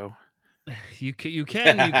wrong Lando. You can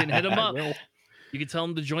hit him I up. will. You can tell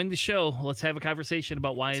him to join the show. Let's have a conversation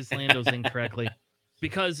about why his Lando's incorrectly.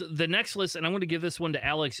 Because the next list, and I'm going to give this one to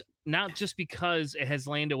Alex, not just because it has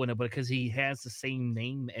Lando in it, but because he has the same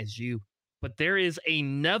name as you. But there is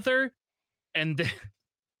another, and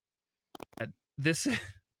this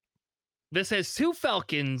has 2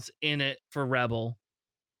 Falcons in it for Rebel.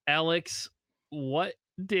 Alex, what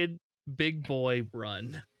did Big Boy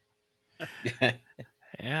run? Yeah,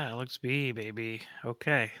 Alex B, baby.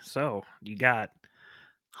 Okay, so you got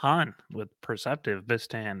Han with Perceptive,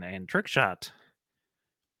 Bistan, and Trickshot.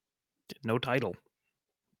 No title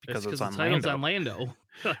because it's on the title's Lando. on Lando.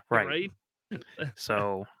 Right.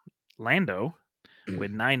 So Lando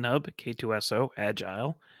with 9 Nub, K2SO,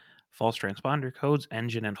 Agile, False Transponder Codes,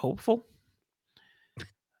 Engine, and Hopeful,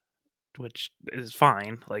 which is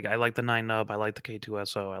fine. Like, I like the 9 Nub, I like the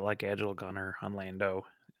K2SO, I like Agile Gunner on Lando.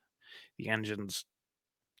 The engine's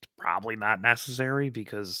probably not necessary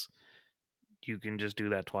because you can just do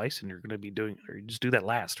that twice and you're going to be doing, or you just do that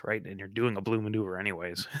last, right? And you're doing a blue maneuver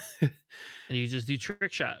anyways. And you just do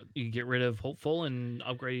Trick Shot. You get rid of Hopeful and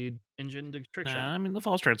upgrade Engine to Trick Shot. The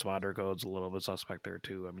False Transponder Code's a little bit suspect there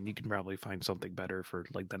too. You can probably find something better for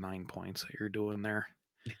like the 9 points that you're doing there.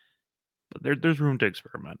 But there's room to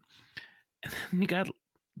experiment. And then you got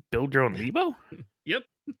build your own Lebo? Yep.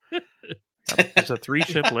 It's a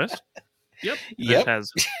 3-ship list. Yep. It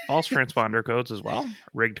has false transponder codes as well,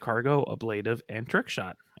 rigged cargo, ablative, and trick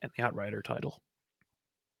shot, and the Outrider title.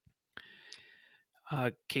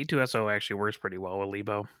 K2SO actually works pretty well with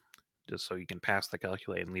Lebo, just so you can pass the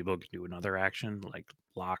calculate and Lebo can do another action like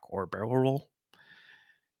lock or barrel roll.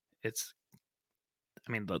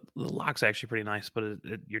 I mean, the lock's actually pretty nice, but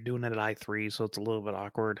you're doing it at I3, so it's a little bit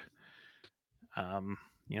awkward. The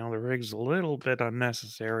rig's a little bit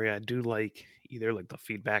unnecessary. I do like either like the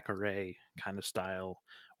feedback array kind of style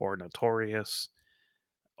or Notorious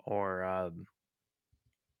or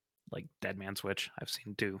like Dead Man Switch. I've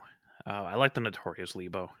seen too. I like the Notorious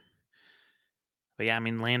Lebo. But yeah, I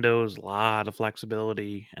mean, Lando's a lot of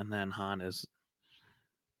flexibility, and then Han is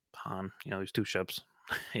Han. There's two ships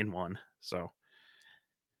in one. So,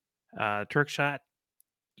 Trick Shot,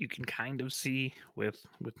 you can kind of see with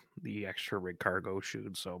the extra rig cargo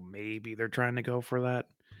chute. So maybe they're trying to go for that.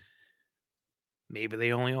 Maybe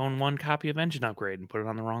they only own one copy of Engine Upgrade and put it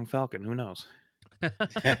on the wrong Falcon. Who knows?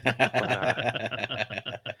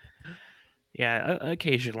 Yeah,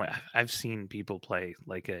 occasionally I've seen people play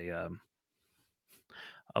like a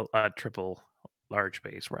triple large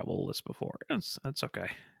base Rebel list before. That's okay.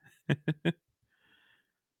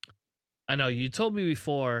 I know you told me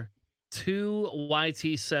before 2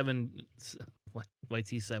 YT70s.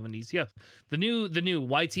 Yeah, the new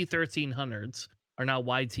YT1300s are now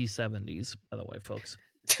YT70s. By the way, folks,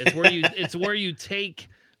 it's where you take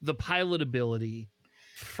the pilot ability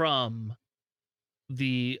from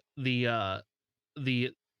the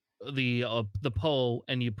Poe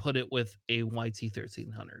and you put it with a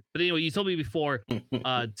YT1300. But anyway, you told me before 2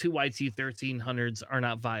 YT1300s are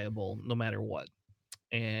not viable no matter what.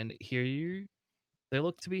 And here they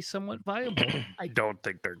look to be somewhat viable. I don't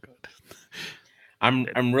think they're good.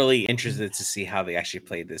 I'm really interested to see how they actually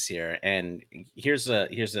played this year. And here's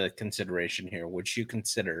a consideration here. Would you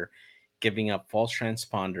consider giving up false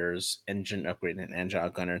transponders, engine upgrade, and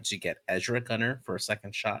engine gunner to get Ezra Gunner for a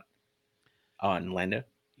second shot on Lando?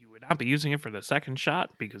 You would not be using it for the second shot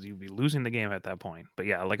because you'd be losing the game at that point. But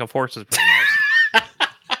yeah, like a force is pretty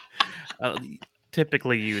nice.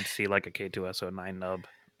 Typically, you would see like a K2SO9 nub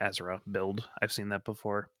Ezra build. I've seen that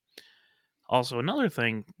before. Also, another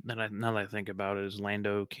thing now that I think about it is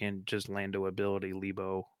Lando can just Lando ability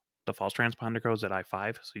Lebo. The false transponder goes at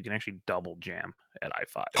I5, so you can actually double jam at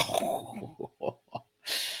I5.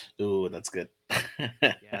 Ooh, that's good.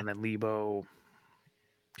 Yeah, and then Lebo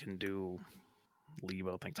can do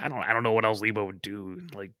Lebo things. I don't know what else Lebo would do.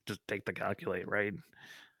 Like just take the calculate, right?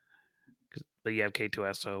 But you have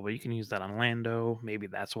K2SO, but you can use that on Lando. Maybe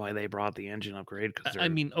that's why they brought the engine upgrade. Because I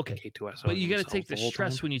mean, okay, K2SO, but you got to take the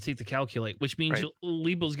stress time. when you take the calculate, which means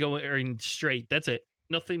Lebo's going straight. That's it,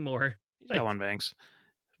 nothing more. That one banks,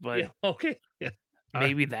 but yeah, okay, yeah.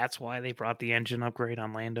 Maybe that's why they brought the engine upgrade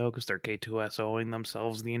on Lando because they're K2SOing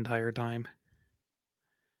themselves the entire time.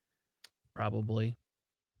 Probably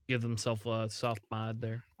give themselves a soft mod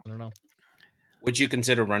there. I don't know. Would you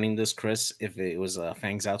consider running this, Chris, if it was a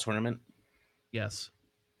Fangs Out tournament? Yes.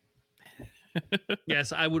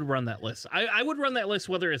 Yes, I would run that list. I would run that list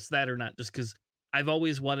whether it's that or not, just because I've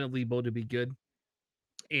always wanted Lebo to be good.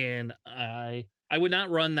 And I would not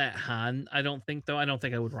run that Han. I don't think I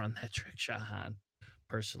would run that Trick Shot Han,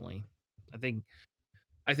 personally. I think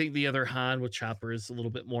the other Han with Chopper is a little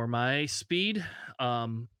bit more my speed.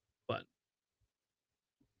 But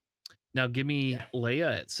now give me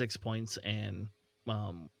Leia at 6 points and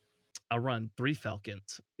I'll run 3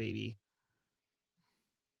 Falcons, baby.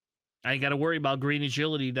 I ain't got to worry about green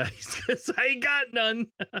agility dice because I ain't got none.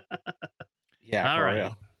 Yeah. All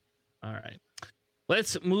right. All right.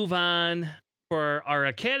 Let's move on for our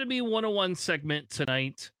Academy 101 segment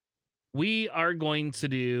tonight. We are going to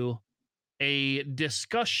do a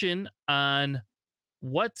discussion on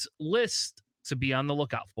what list to be on the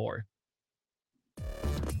lookout for.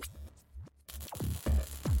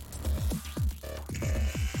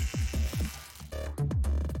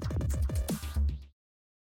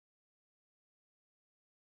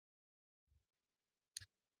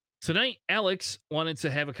 Tonight, Alex wanted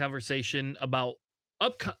to have a conversation about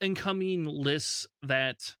incoming lists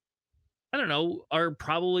that, I don't know, are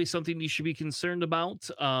probably something you should be concerned about.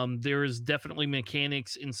 There's definitely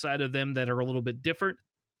mechanics inside of them that are a little bit different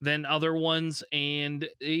than other ones, and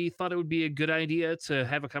he thought it would be a good idea to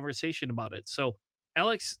have a conversation about it. So,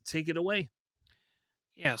 Alex, take it away.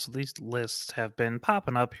 Yeah, so these lists have been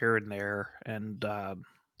popping up here and there, and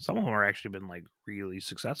some of them are actually been like really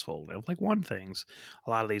successful. They've like won things. A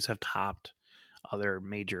lot of these have topped other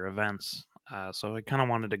major events. So I kind of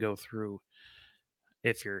wanted to go through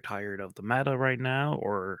if you're tired of the meta right now,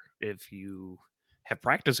 or if you have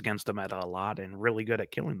practiced against the meta a lot and really good at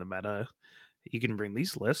killing the meta, you can bring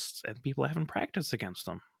these lists, and people haven't practiced against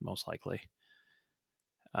them most likely.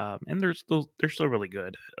 And they're still really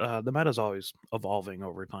good. The meta's always evolving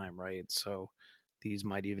over time, right? So these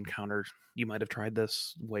might even counter. You might have tried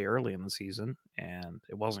this way early in the season, and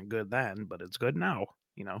it wasn't good then, but it's good now.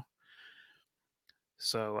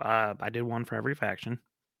 So I did one for every faction.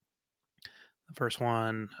 The first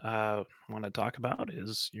one I want to talk about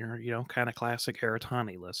is your, kind of classic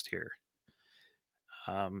Heratani list here.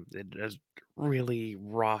 It is really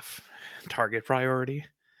rough target priority,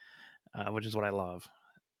 which is what I love.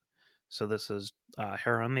 So this is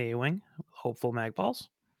Hera on the A-Wing, Hopeful Magballs.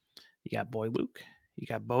 You got Boy Luke. You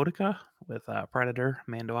got Bodica with Predator,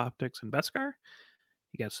 Mando Optics, and Beskar.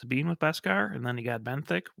 You got Sabine with Beskar, and then you got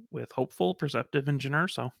Benthic with Hopeful, Perceptive, and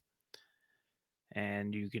Generso.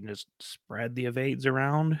 And you can just spread the evades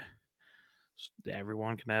around.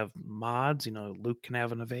 Everyone can have mods. Luke can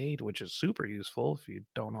have an evade, which is super useful if you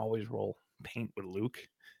don't always roll paint with Luke.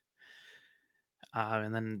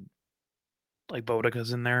 And then, like,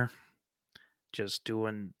 Bodica's in there, just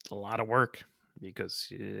doing a lot of work because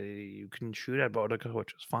you can shoot at Bodica,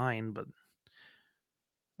 which is fine, but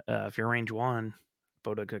if you're range 1,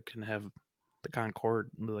 Bodica can have the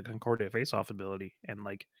Concordia face-off ability and,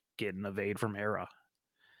 like, get an evade from Hera.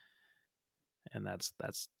 And that's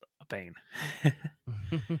a pain.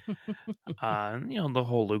 The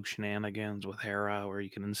whole Luke shenanigans with Hera, where you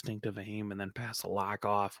can instinctive aim and then pass a lock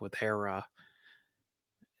off with Hera,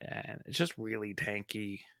 and it's just really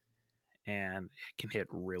tanky, and it can hit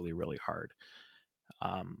really, really hard.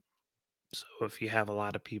 So if you have a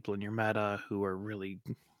lot of people in your meta who are really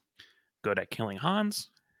good at killing Hans,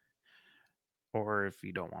 or if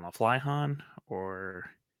you don't want to fly Han, or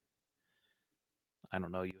I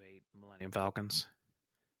don't know, you hate Millennium Falcons,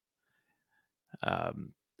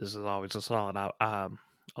 this is always a solid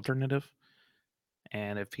alternative.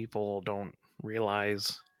 And if people don't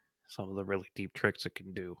realize some of the really deep tricks it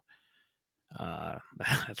can do,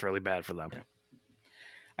 that's really bad for them.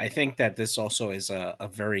 I think that this also is a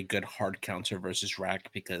very good hard counter versus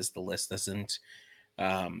Rack because the list doesn't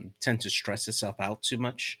tend to stress itself out too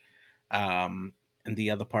much. And the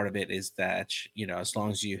other part of it is that, as long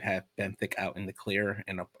as you have Benthic out in the clear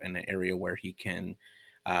and up in an area where he can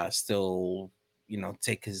still,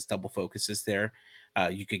 take his double focuses there,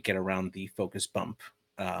 you could get around the focus bump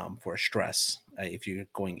for stress if you're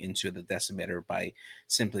going into the decimator by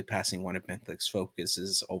simply passing one of Benthic's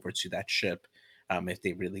focuses over to that ship if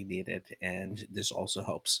they really need it. And this also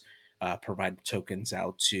helps provide tokens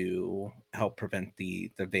out to help prevent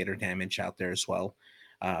the Vader damage out there as well,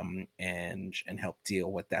 and help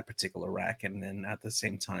deal with that particular rack. And then at the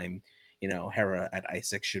same time, Hera at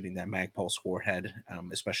Isaac shooting that mag pulse warhead,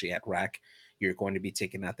 especially at rack, you're going to be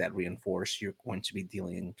taking out that reinforce. You're going to be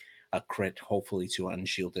dealing a crit, hopefully to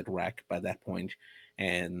unshielded rack by that point,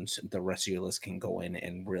 and the rest of your list can go in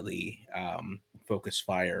and really focus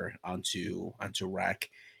fire onto rack.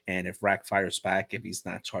 And if rack fires back, if he's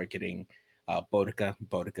not targeting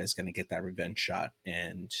Bodica is going to get that revenge shot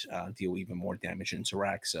and deal even more damage into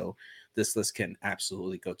rack. So this list can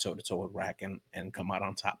absolutely go toe to toe with rack and come out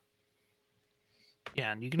on top.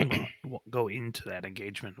 Yeah, and you can go into that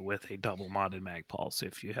engagement with a double modded mag pulse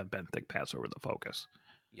if you have Benthic pass over the focus.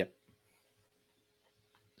 Yep.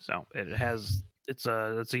 So it's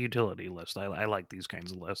a utility list. I like these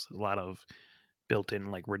kinds of lists. There's a lot of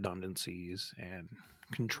built-in like redundancies and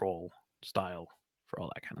control style for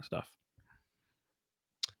all that kind of stuff.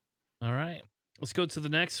 All right, let's go to the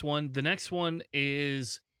next one. The next one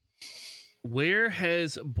is, where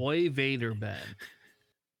has Boy Vader been?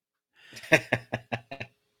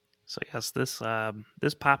 So yes,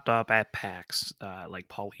 this popped up at PAX. Like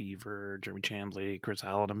Paul Heaver, Jeremy Chambly, Chris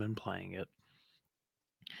Allen have been playing it.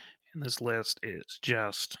 And this list is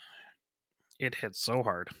just, it hits so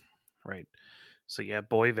hard, right? So you have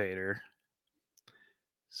Boy Vader.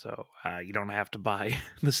 So you don't have to buy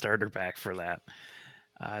the starter pack for that.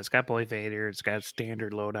 It's got Boy Vader. It's got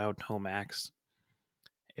standard loadout, Tomax.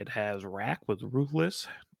 It has Rack with Ruthless,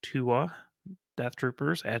 Tua, Death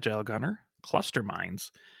Troopers, Agile Gunner, Cluster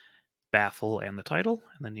Mines, Baffle, and the title.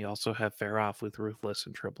 And then you also have Fair Off with Ruthless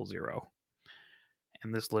and 000.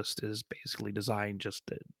 And this list is basically designed just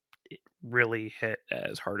to really hit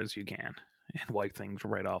as hard as you can and wipe things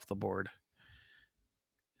right off the board.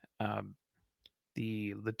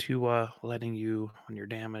 The Tua letting you, when you're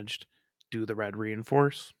damaged, do the red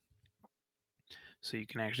reinforce. So you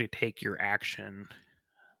can actually take your action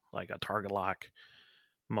like a target lock,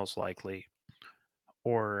 most likely,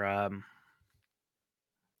 or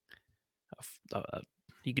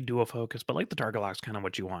you could do a focus, but like the target lock's kind of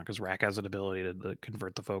what you want because Rack has an ability to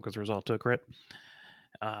convert the focus result to a crit,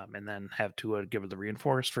 and then have Tua give it the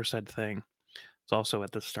reinforce for said thing. It's also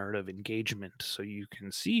at the start of engagement, so you can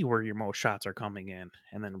see where your most shots are coming in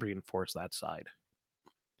and then reinforce that side.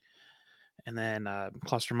 And then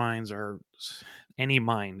cluster mines are, any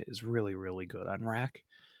mine is really, really good on Rack.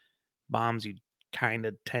 Bombs, you kind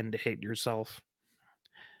of tend to hit yourself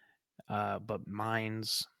But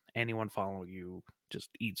mines, anyone following you just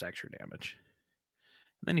eats extra damage.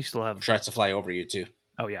 And then you still have Tries to fly over you too.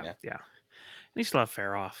 Oh yeah. And you still have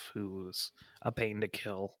Faroff, who's a pain to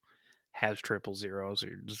kill, has triple zeros,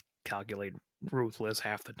 or just calculate ruthless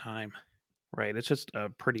half the time. Right? It's just a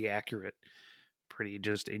pretty accurate, pretty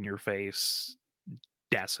just in your face,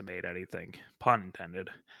 decimate anything. Pun intended.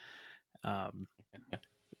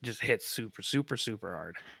 Just hits super, super, super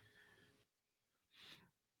hard.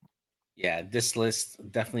 Yeah, this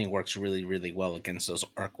list definitely works really, really well against those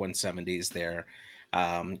ARC 170s there.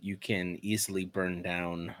 You can easily burn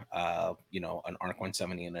down, an ARC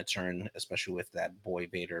 170 in a turn, especially with that boy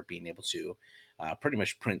Vader being able to pretty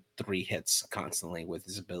much print 3 hits constantly with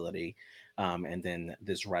his ability. And then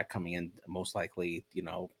this Rat coming in, most likely,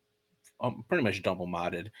 pretty much double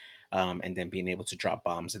modded, and then being able to drop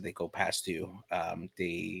bombs that they go past you.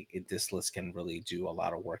 This list can really do a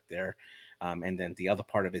lot of work there. And then the other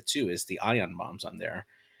part of it too is the ion bombs on there.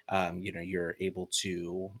 You're able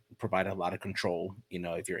to provide a lot of control.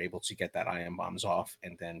 If you're able to get that ion bombs off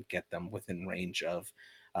and then get them within range of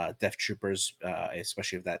Death Troopers,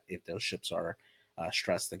 especially if those ships are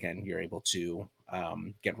stressed. Again, you're able to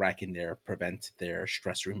get rack in there, prevent their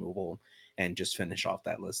stress removal, and just finish off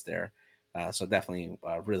that list there. So definitely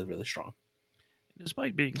really, really strong.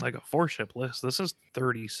 Despite being like a 4-ship list, this is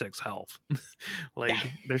 36 health. Yeah.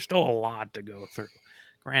 There's still a lot to go through.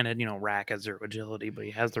 Granted, Rack has 0 agility, but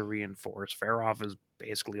he has the reinforce. Faroff is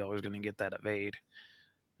basically always going to get that evade.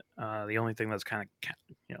 The only thing that's kind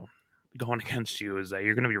of, going against you is that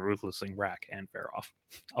you're going to be ruthlessing Rack and Faroff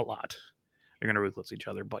a lot. You're going to ruthless each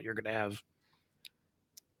other, but you're going to have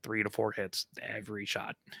 3 to 4 hits every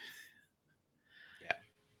shot. Yeah.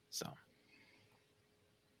 So.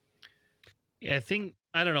 Yeah,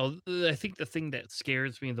 I don't know. I think the thing that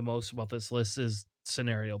scares me the most about this list is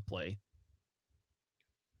scenario play.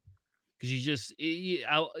 Because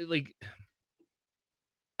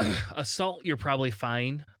assault, you're probably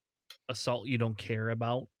fine. Assault, you don't care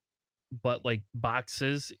about. But like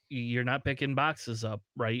boxes, you're not picking boxes up,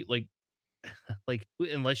 right? Like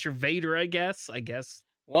unless you're Vader, I guess.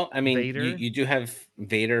 Well, I mean, Vader. you do have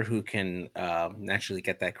Vader who can naturally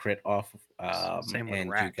get that crit off. Same with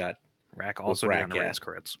and Rack. you got Rack also generates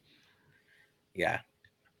crits. Yeah.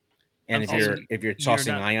 And if you're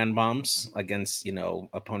tossing ion bombs against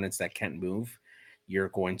opponents that can't move, you're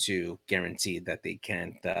going to guarantee that they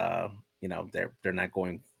can't. They're not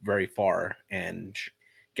going very far, and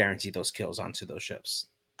guarantee those kills onto those ships.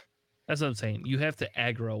 That's what I'm saying. You have to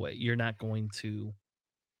aggro it. You're not going to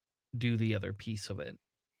do the other piece of it.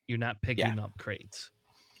 You're not picking up crates.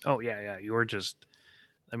 Oh yeah. You're just.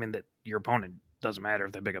 I mean that your opponent doesn't matter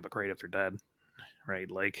if they pick up a crate if they're dead,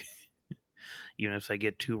 right? Like. Even if they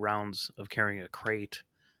get 2 rounds of carrying a crate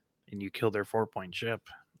and you kill their 4-point ship,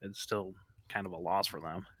 it's still kind of a loss for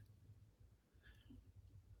them.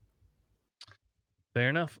 Fair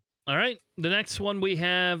enough. All right. The next one we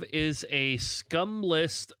have is a scum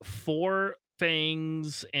list for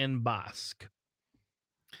Fangs and Bossk.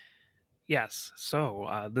 Yes.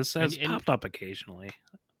 So this has popped up occasionally.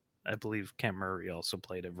 I believe Kent Murray also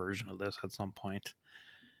played a version of this at some point.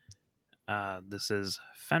 This is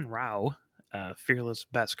Fenn Rau, Fearless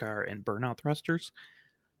Beskar, and Burnout Thrusters.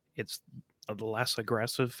 It's the less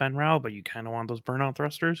aggressive Fenn Rau, but you kind of want those Burnout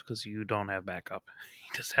Thrusters because you don't have backup.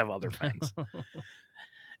 You just have other fangs.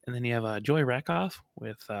 And then you have Joy Rakoff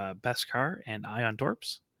with Beskar and Ion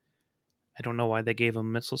Torps. I don't know why they gave him a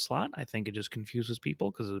missile slot. I think it just confuses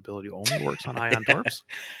people because his ability only works on Ion Torps.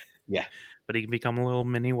 Yeah. But he can become a little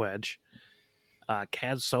mini wedge.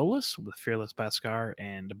 Kaz Solus with Fearless Beskar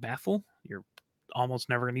and Baffle. You're almost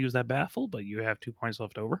never going to use that Baffle, but you have 2 points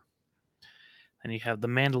left over. And you have the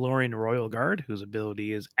Mandalorian Royal Guard, whose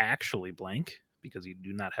ability is actually blank because you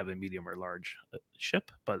do not have a medium or large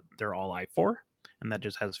ship, but they're all I4, and that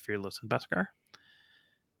just has Fearless and Beskar.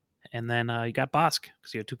 And then you got Bossk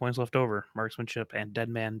because you have 2 points left over, Marksmanship and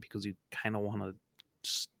Deadman because you kind of want to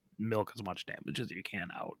milk as much damage as you can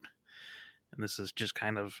out. And this is just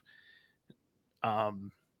kind of,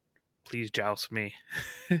 please joust me.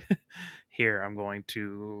 Here, I'm going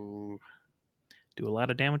to do a lot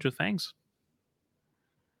of damage with Fangs.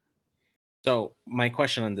 So my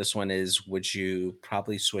question on this one is, would you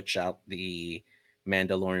probably switch out the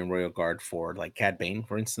Mandalorian Royal Guard for like Cad Bane,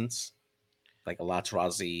 for instance? Like a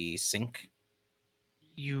Latrazi sync?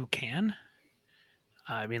 You can.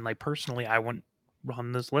 I mean, like personally, I wouldn't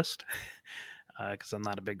run this list because I'm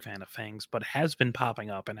not a big fan of Fangs, but it has been popping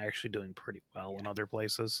up and actually doing pretty well in other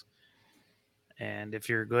places. And if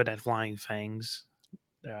you're good at flying Fangs,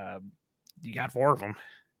 you got 4 of them.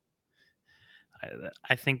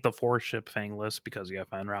 I think the 4-ship Fang list, because you have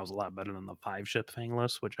Fenrau, is a lot better than the 5-ship Fang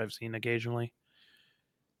list, which I've seen occasionally.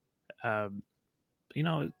 You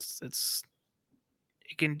know,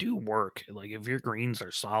 it can do work. Like if your greens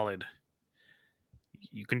are solid,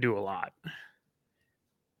 you can do a lot,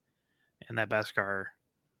 and that Beskar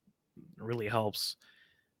really helps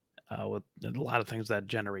with a lot of things that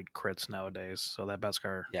generate crits nowadays. So that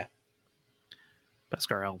Beskar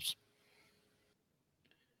helps.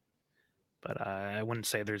 But I wouldn't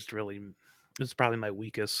say there's really. This is probably my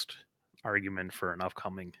weakest argument for an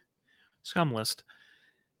upcoming Scum list,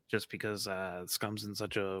 just because Scum's in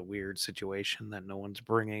such a weird situation that no one's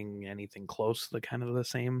bringing anything close to the kind of the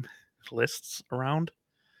same lists around,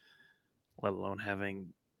 let alone having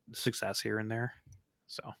success here and there.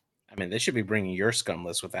 So, I mean, they should be bringing your Scum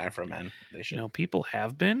list with Afro Man. They should. you know, people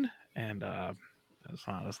have been, and that's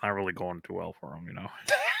not really going too well for them, you know.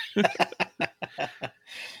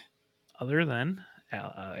 Other than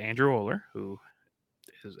Andrew Oler, who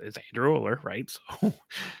is Andrew Oler, right? So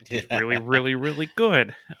he's really, really, really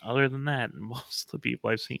good. Other than that, most of the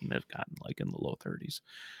people I've seen have gotten like in the low 30s.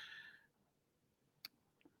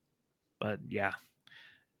 But yeah,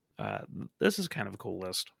 this is kind of a cool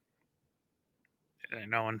list. I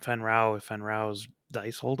know in Fenrau, if Fenrau's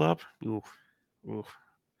dice hold up, ooh,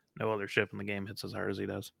 no other ship in the game hits as hard as he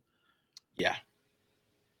does. Yeah.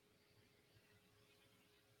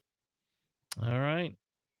 All right.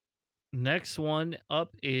 Next one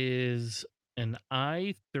up is an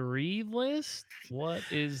I3 list. What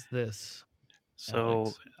is this?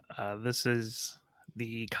 So this is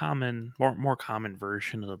the more common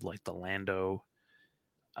version of like the Lando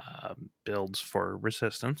builds for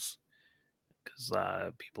Resistance, because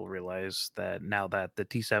people realize that now that the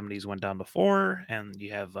T-70s went down to 4 and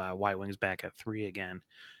you have Y-Wings back at 3 again,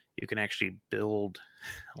 you can actually build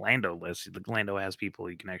Lando lists. The Lando has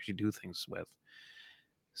people you can actually do things with.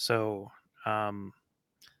 So the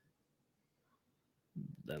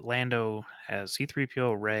Lando has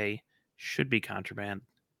C-3PO, Rey, should be contraband,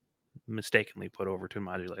 mistakenly put over 2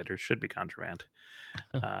 modulators, should be contraband,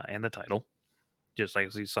 and the title, just like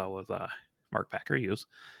as you saw with Mark Packer Hughes.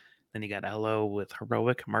 Then you got LO with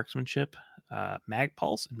heroic marksmanship, mag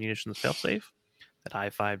pulse, and munitions failsafe. That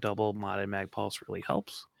I5 double modded mag pulse really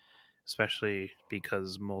helps, especially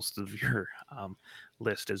because most of your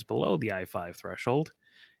list is below the I5 threshold.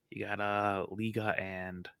 You got Liga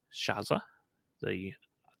and Shaza, the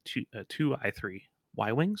two I3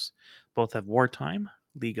 Y-Wings. Both have wartime.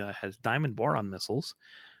 Liga has diamond boron missiles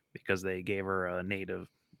because they gave her a native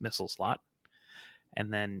missile slot.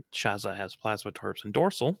 And then Shaza has plasma torps and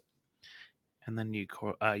dorsal. And then you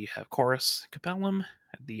have Chorus Capellum,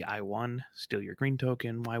 the I1, steal your green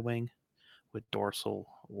token Y-Wing with dorsal,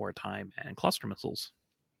 wartime, and cluster missiles.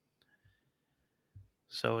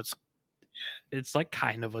 So it's like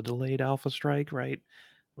kind of a delayed Alpha Strike, right?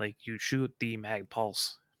 Like you shoot the mag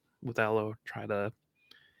pulse with Elo, try to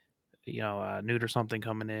neuter something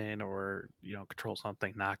coming in, or control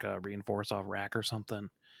something, knock a reinforce off rack or something,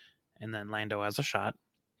 and then Lando has a shot,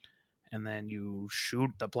 and then you shoot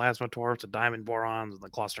the plasma torps, the diamond borons, and the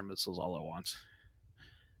cluster missiles all at once.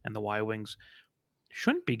 And the Y-Wings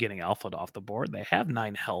shouldn't be getting alphaed off the board. They have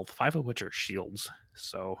 9 health, 5 of which are shields,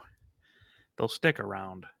 so they'll stick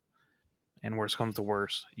around. And worse comes to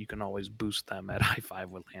worse, you can always boost them at I5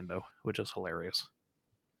 with Lando, which is hilarious.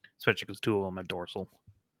 Especially because 2 of them have dorsal.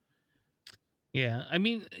 Yeah, I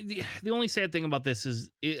mean, the only sad thing about this is,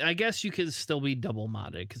 I guess you could still be double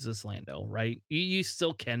modded because it's Lando, right? You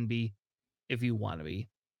still can be if you want to be.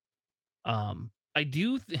 I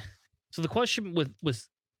do. So the question with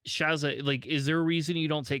Shaza, like, is there a reason you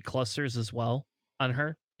don't take clusters as well on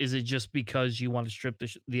her? Is it just because you want to strip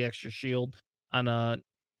the extra shield on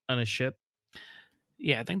a ship?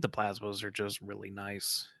 Yeah, I think the plasmas are just really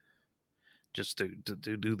nice, just to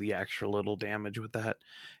do the extra little damage with that,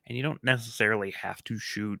 and you don't necessarily have to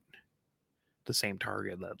shoot the same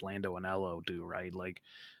target that Lando and Elo do, right? Like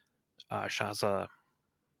Shaza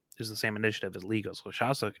is the same initiative as Liga, so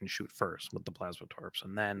Shaza can shoot first with the plasma torps,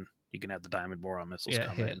 and then you can have the diamond boron missiles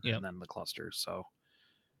come in, and then the clusters. So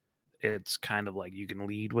it's kind of like you can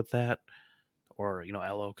lead with that, or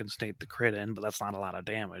Elo can state the crit in, but that's not a lot of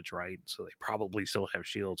damage, right? So they probably still have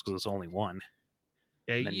shields because it's only one.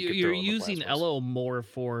 Yeah, you're using Elo more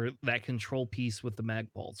for that control piece with the mag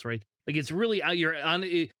pulse, right? Like it's really you're on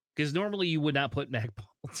it, because normally you would not put mag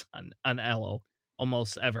pulse on Elo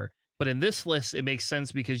almost ever. But in this list, it makes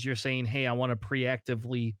sense because you're saying, hey, I want to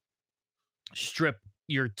preactively strip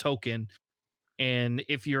your token. And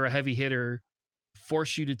if you're a heavy hitter,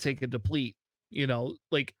 force you to take a deplete.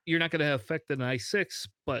 Like you're not going to affect an I6,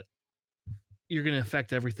 but you're going to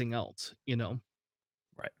affect everything else,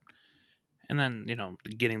 And then,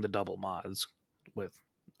 getting the double mods with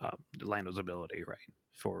Lando's ability, right?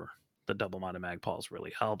 For the double mod of Magpulse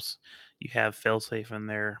really helps. You have failsafe in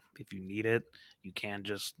there. If you need it, you can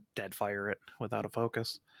just dead fire it without a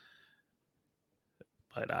focus.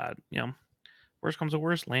 But, worst comes to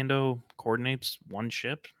worst, Lando coordinates one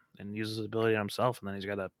ship and uses his ability on himself, and then he's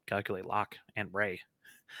got to calculate Locke and Rey.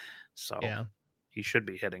 So Yeah. he should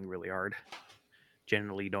be hitting really hard.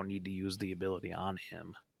 Generally, you don't need to use the ability on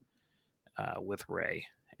him with Rey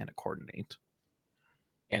and a coordinate.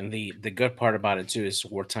 And the good part about it too is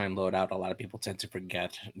wartime loadout. A lot of people tend to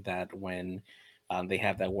forget that when they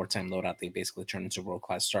have that wartime loadout, they basically turn into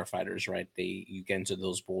world-class starfighters, right? You get into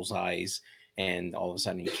those bullseyes, and all of a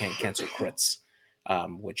sudden you can't cancel crits,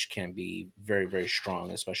 which can be very, very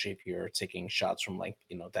strong, especially if you're taking shots from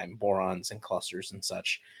them borons and clusters and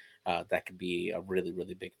such. That could be a really,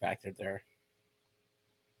 really big factor there.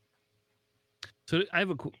 So I have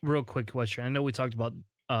a real quick question. I know we talked about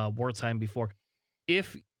wartime before.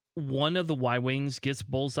 If one of the Y-Wings gets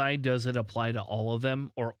bullseye, does it apply to all of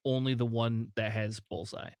them, or only the one that has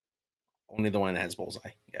bullseye? Only the one that has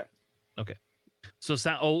bullseye. Yeah. Okay. So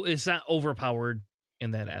it's not overpowered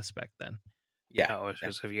in that aspect then. Yeah. No, it's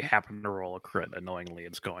just if you happen to roll a crit, annoyingly,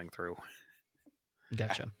 it's going through.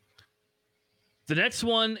 Gotcha. The next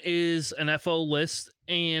one is an FO list,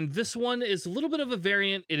 and this one is a little bit of a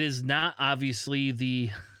variant. It is not obviously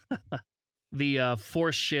the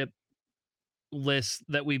force ship list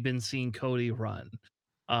that we've been seeing Cody run.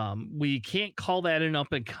 We can't call that an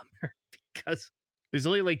up and comer because there's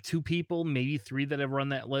only like 2 people, maybe 3 that have run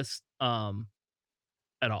that list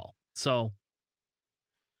at all. So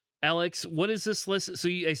Alex, what is this list? So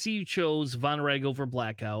I see you chose Von Reg over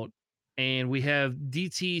Blackout, and we have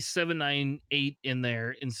DT 798 in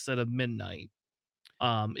there instead of Midnight.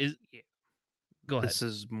 Go ahead. This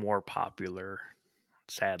is more popular,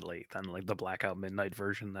 sadly, than like the Blackout Midnight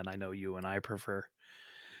version that I know you and I prefer.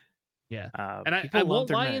 Yeah, and I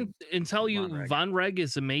won't lie and tell you, Von Reg. Von Reg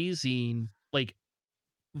is amazing. Like,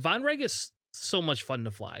 Von Reg is so much fun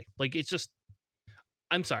to fly. Like, it's just,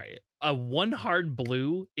 I'm sorry, a 1 hard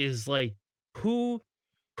blue is like,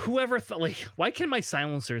 whoever thought, like, why can my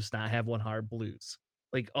silencers not have 1 hard blues?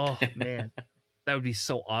 Like, oh man, that would be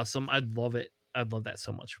so awesome. I'd love it. I'd love that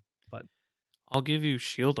so much. But I'll give you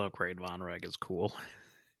shield upgrade. Von Reg is cool.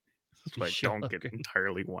 So I don't get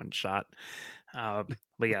entirely one shot.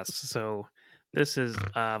 But yes, so this is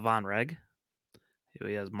Von Reg.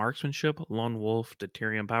 He has marksmanship, lone wolf,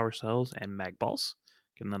 deuterium power cells, and Magpulse.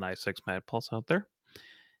 Getting the nice 6 Magpulse out there.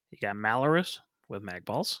 You got Malorus with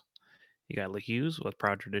Magpulse. You got LeHughes with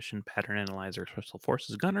Proud Tradition, Pattern Analyzer, Special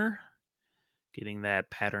Forces Gunner. Getting that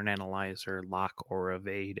Pattern Analyzer, Lock or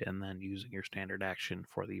Evade, and then using your standard action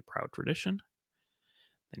for the Proud Tradition.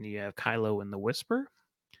 Then you have Kylo in the Whisper.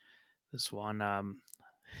 This one,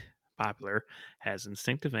 popular, has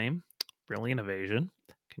Instinctive Aim, Brilliant Evasion,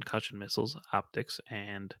 Concussion Missiles, Optics,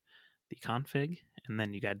 and the Config. And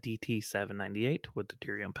then you got DT 798 with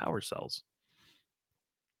Deuterium Power Cells.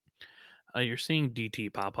 You're seeing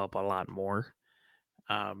DT pop up a lot more.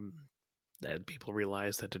 That people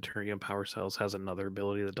realize that Deuterium Power Cells has another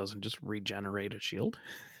ability that doesn't just regenerate a shield.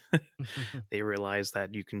 They realize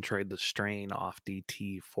that you can trade the strain off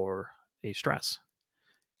DT for a stress,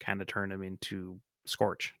 kind of turn them into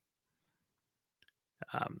Scorch.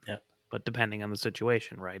 But depending on the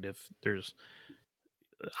situation, right? If there's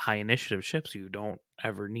high initiative ships, you don't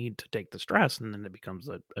ever need to take the stress, and then it becomes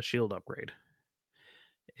a shield upgrade.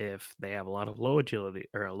 If they have a lot of low agility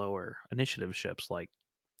or lower initiative ships like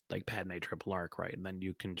Padme Triple Arc, right, and then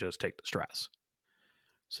you can just take the stress.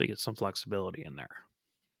 So you get some flexibility in there.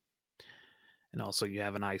 And also you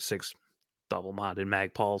have an I6 double modded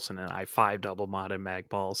Magpulse and an I5 double modded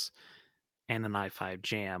Magpulse and an I5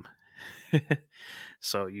 Jam.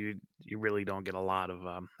 So you really don't get a lot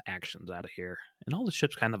of actions out of here. And all the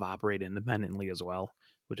ships kind of operate independently as well,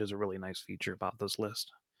 which is a really nice feature about this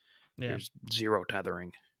list. Yeah. There's 0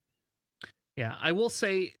 tethering. Yeah, I will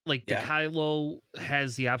say, like, the Kylo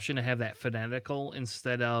has the option to have that fanatical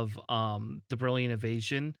instead of the Brilliant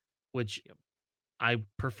Evasion, which I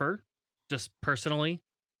prefer, just personally.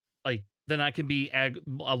 Like, then I can be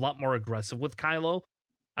a lot more aggressive with Kylo.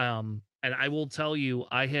 And I will tell you,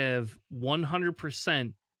 I have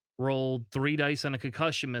 100% rolled 3 dice on a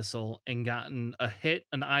concussion missile and gotten a hit,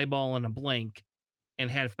 an eyeball, and a blank,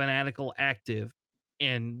 and had fanatical active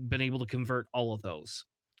and been able to convert all of those.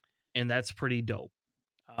 And that's pretty dope.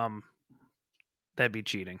 That'd be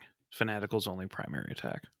cheating. Fanatical's only primary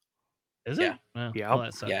attack. Is it? Yeah. Yeah. Well,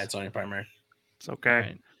 that sucks. Yeah, it's only primary. It's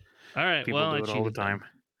okay. All right. People well, do it all the time.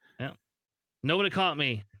 Then. Yeah. Nobody caught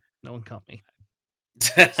me. No one caught me.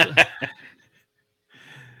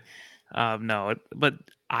 No, but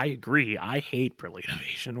I agree. I hate brilliant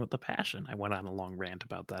innovation with a passion. I went on a long rant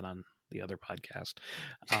about that on the other podcast.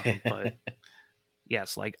 But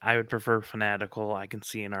yes, like I would prefer fanatical. I can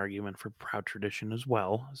see an argument for proud tradition as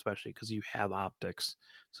well, especially because you have optics.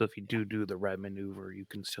 So if you do the red maneuver, you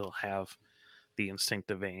can still have the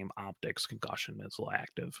instinctive aim, optics, concussion missile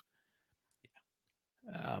active.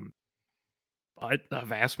 But the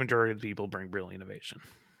vast majority of the people bring brilliant innovation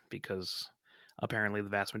because apparently the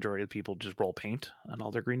vast majority of people just roll paint on all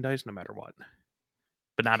their green dice no matter what.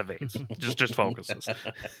 But not evades. just focuses.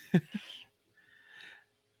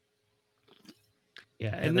 Yeah,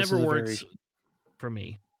 Yeah, it this never is a works for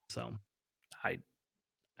me. So I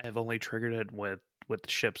have only triggered it with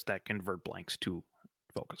ships that convert blanks to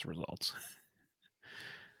focus results.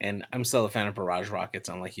 And I'm still a fan of barrage rockets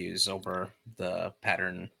on Hughes over the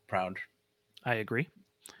pattern proud. I agree.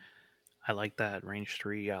 I like that range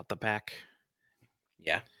 3 out the back.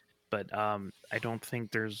 Yeah. But I don't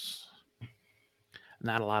think there's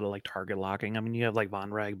not a lot of like target locking. I mean, you have like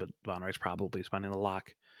Von Rag, but Von Rag's probably spending the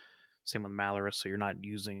lock. Same with Malorus, so you're not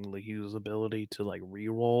using LeHugh's ability to like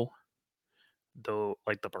re-roll. Though,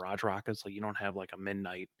 like the barrage rockets, like you don't have like a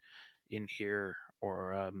midnight in here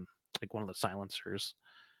or like one of the silencers.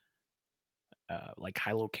 Like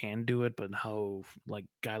Kylo can do it, but how like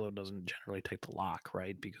Kylo doesn't generally take the lock,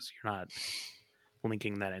 right? Because you're not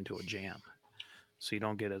linking that into a jam. So you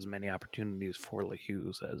don't get as many opportunities for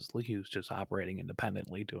LeHugh's as LeHugh's just operating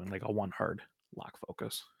independently, doing like a one hard lock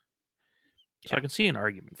focus. So I can see an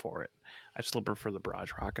argument for it. I still prefer the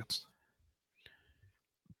barrage rockets.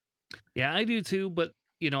 yeah, I do too. But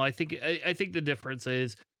I think the difference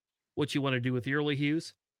is what you want to do with your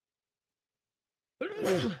LeHugh's.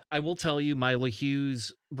 I will tell you, my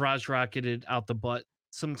LeHugh's barrage rocketed out the butt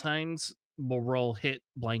sometimes will roll hit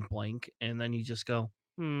blank blank, and then you just go,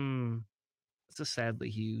 it's a sad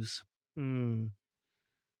LeHugh's.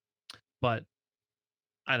 But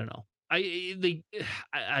I don't know.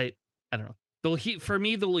 I don't know. For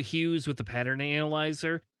me, the LeHugh's with the pattern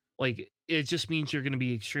analyzer, like it just means you're going to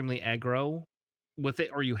be extremely aggro with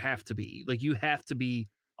it, or you have to be. Like you have to be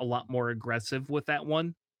a lot more aggressive with that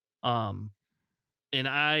one. And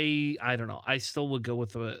I don't know. I still would go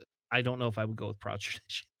with the. I don't know if I would go with proud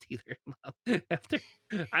tradition either. After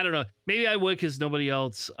I don't know. Maybe I would because nobody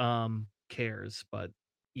else cares, but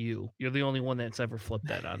you're the only one that's ever flipped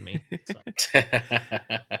that on me. So.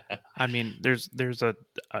 I mean, there's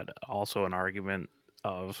also an argument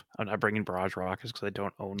of I'm not bringing barrage rockets because I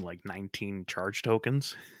don't own like 19 charge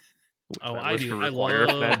tokens. Oh, I do. I require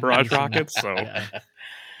love that barrage using- rockets. So yeah.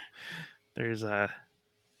 there's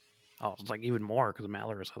it's like even more because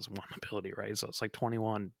Malorus has one ability, right? So it's like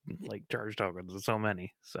 21 like charge tokens. It's so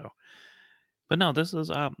many. So, but no, this is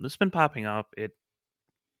this has been popping up. It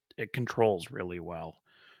controls really well.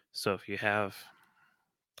 So if you have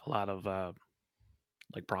a lot of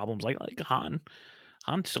like problems like Han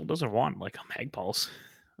still doesn't want like a mag pulse,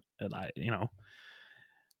 and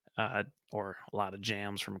or a lot of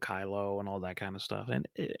jams from Kylo and all that kind of stuff, and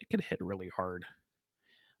it could hit really hard.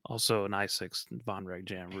 Also, an I6 Von Reg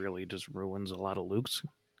jam really just ruins a lot of Lukes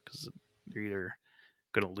because you're either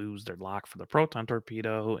going to lose their lock for the proton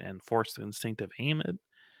torpedo and force the instinctive aim it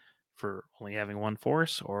for only having one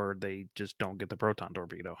force, or they just don't get the proton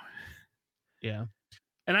torpedo. Yeah.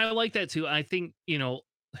 And I like that too. I think,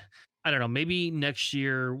 I don't know, maybe next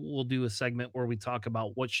year we'll do a segment where we talk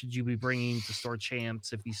about what should you be bringing to store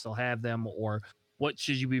champs if you still have them, or what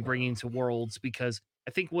should you be bringing to worlds, because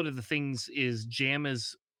I think one of the things is jam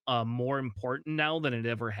is more important now than it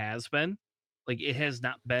ever has been. Like it has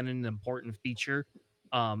not been an important feature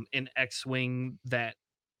in X-Wing that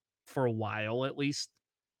for a while at least,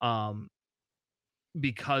 um,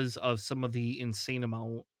 because of some of the insane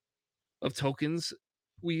amount of tokens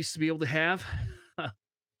we used to be able to have.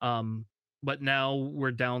 um, but now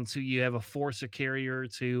we're down to you have a force a carrier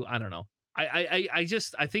to I don't know. I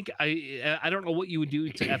think I don't know what you would do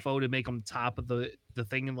to FO to make them top of the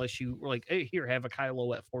thing unless you were like, hey, here, have a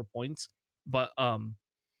Kylo at 4 points. But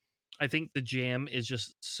I think the jam is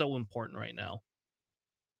just so important right now.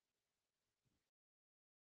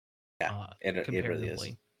 Yeah, it really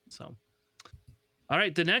is. So, all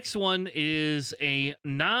right, the next one is a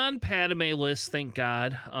non-Padme list, thank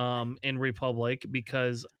God, in Republic,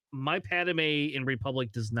 because my Padme in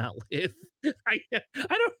Republic does not live. I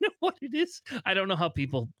don't know what it is. I don't know how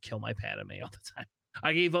people kill my Padme all the time.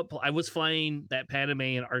 I gave up. I was flying that Padme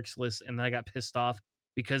in Arcs list, and then I got pissed off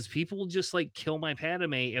because people just like kill my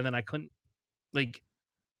Padme, and then I couldn't like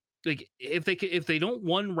if they don't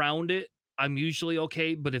one round it, I'm usually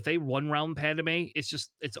okay. But if they one round Padme, it's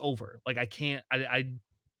over. Like I can't. I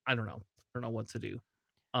don't know. I don't know what to do.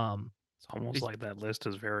 It's almost It's- like that list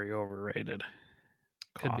is very overrated.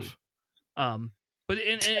 Could be. Cough. But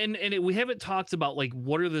we haven't talked about like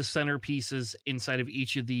what are the centerpieces inside of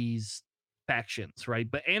each of these factions, right?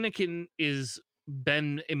 But Anakin is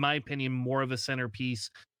been, in my opinion, more of a centerpiece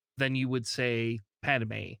than you would say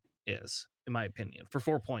Padme is, in my opinion, for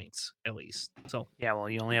 4 points at least. So Yeah, well,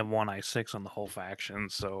 you only have one I6 on the whole faction,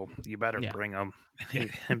 so you better Yeah. bring them. Yeah.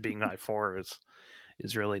 And being I4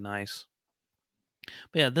 is really nice.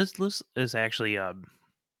 But yeah, this list is actually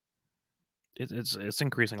it's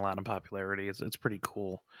increasing a lot in popularity. It's pretty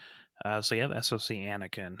cool. So you have SOC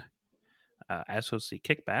Anakin, SOC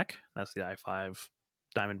Kickback. That's the I5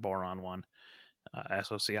 Diamond Boron one.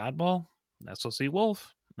 SOC Oddball, SOC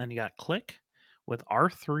Wolf. Then you got Click with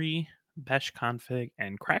R3, Besh Config,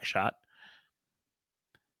 and Crackshot,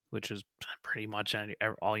 which is pretty much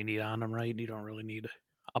all you need on them, right? You don't really need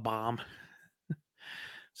a bomb.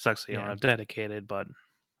 Sucks that you don't Yeah. have dedicated, but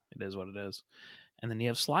it is what it is. And then you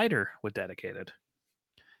have Slider with dedicated.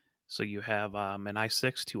 So you have an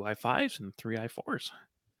I6, 2 I5s, and 3 I4s.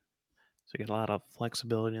 So you get a lot of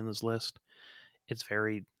flexibility in this list. It's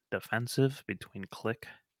very defensive between Click,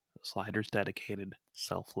 Slider's dedicated,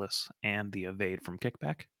 Selfless, and the Evade from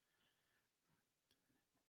Kickback.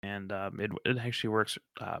 And it actually works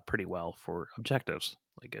pretty well for objectives.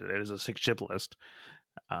 Like it is a 6-chip list.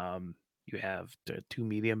 You have the 2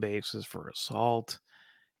 medium bases for assault.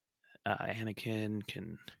 Anakin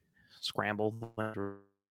can scramble.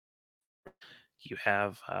 You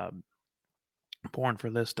have Born for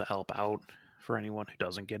this to help out for anyone who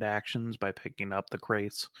doesn't get actions by picking up the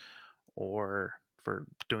crates or for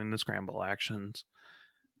doing the scramble actions.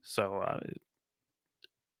 So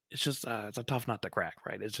it's just it's a tough nut to crack,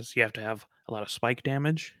 right? It's just you have to have a lot of spike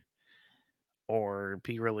damage or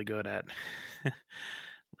be really good at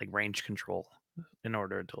like range control in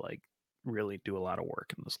order to like really do a lot of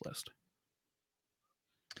work in this list.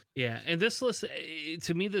 Yeah, and this list,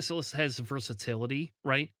 to me, this list has versatility,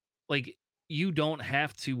 right? Like you don't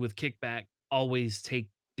have to with Kickback always take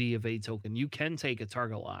the evade token. You can take a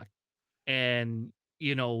target lock, and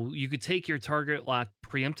you could take your target lock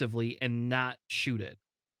preemptively and not shoot it.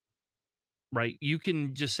 Right? You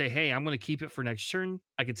can just say, "Hey, I'm going to keep it for next turn.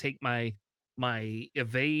 I could take my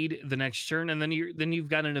evade the next turn, and then you've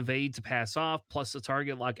got an evade to pass off plus the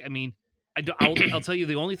target lock." I mean, I'll tell you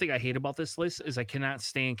the only thing I hate about this list is I cannot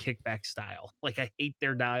stand Kickback style. Like I hate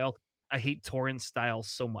their dial. I hate Torrent style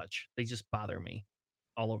so much. They just bother me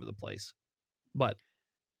all over the place. But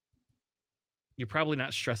you're probably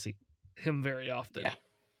not stressing him very often. Yeah.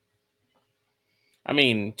 I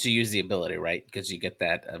mean, to use the ability, right? Because you get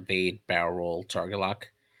that evade, barrel roll, target lock.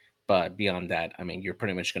 But beyond that, I mean, you're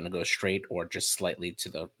pretty much going to go straight or just slightly to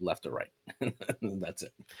the left or right. That's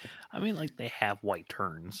it. I mean, like they have white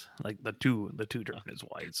turns. Like the two turn is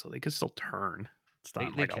white, so they can still turn. It's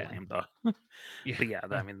not They like a can. lambda. Yeah. But yeah,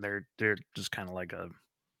 I mean they're just kind of like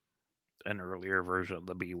an earlier version of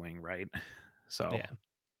the B wing, right? So Yeah.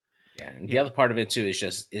 Yeah. And the Yeah. other part of it too is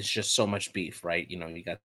just so much beef, right? You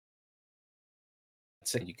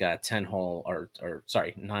got 10 hull or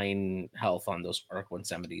sorry, 9 health on those Arc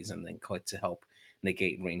 170s, and then Click to help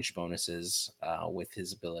negate range bonuses with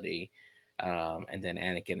his ability. And then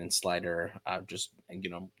Anakin and Slider, just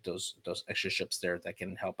those extra ships there that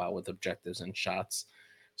can help out with objectives and shots.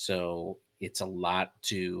 So it's a lot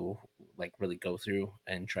to like really go through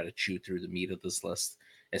and try to chew through the meat of this list,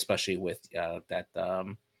 especially with the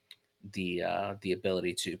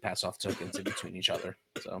ability to pass off tokens in between each other.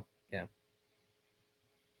 So yeah.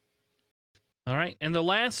 All right. And the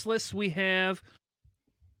last list we have,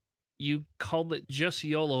 you called it just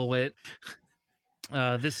YOLO it.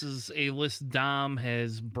 This is a list Dom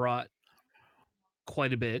has brought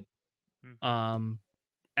quite a bit.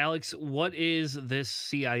 Alex, what is this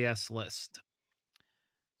CIS list?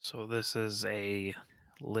 So this is a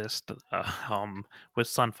list with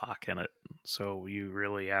Sunfok in it. So you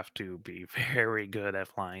really have to be very good at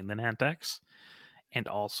flying the Nantex and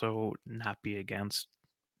also not be against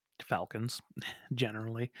Falcons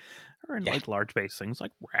generally, or in like large base things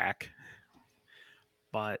like Rack.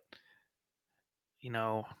 But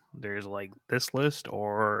there's like this list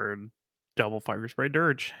or double fire spray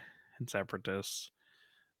dirge and separatists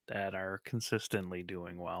that are consistently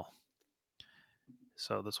doing well.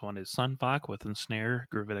 So this one is Sunfok with Ensnare,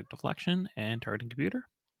 Gravitic Deflection, and Targeting Computer.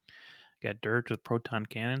 Got Dirge with Proton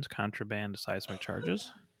Cannons, Contraband, Seismic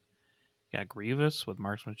Charges. Got Grievous with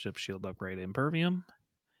Marksmanship, Shield Upgrade, Impervium.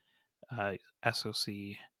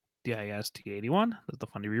 SOC DIS T81, that's the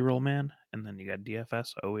funny reroll man. And then you got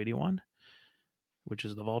DFS 081, which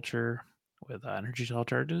is the Vulture with Energy Shell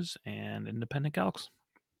Charges and Independent Calcs.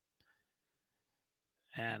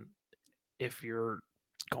 And if you're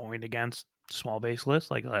going against small base lists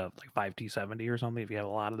like 5T70 or something, if you have a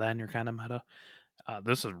lot of that in your kind of meta,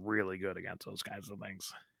 this is really good against those kinds of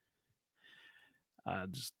things.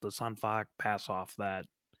 Just the Sunfok, pass off that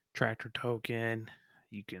tractor token.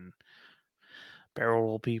 You can barrel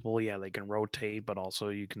roll people. Yeah, they can rotate, but also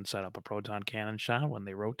you can set up a proton cannon shot when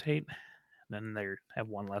they rotate. Then they have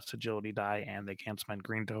one less agility die, and they can't spend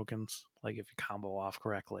green tokens. Like if you combo off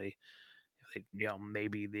correctly, if they,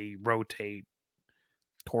 maybe they rotate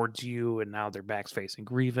towards you, and now their back's facing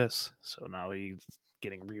Grievous, so now you're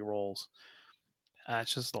getting rerolls.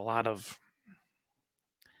 It's just a lot of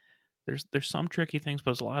there's some tricky things,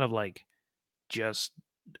 but it's a lot of like just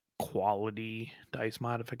quality dice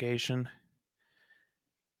modification.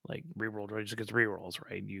 Like reroll just gets rerolls,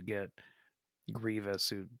 right? You get Grievous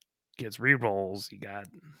who gets rerolls. You got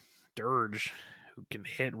Dirge who can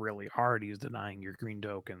hit really hard. He's denying your green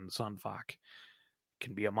token. Sunfok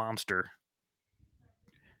can be a monster.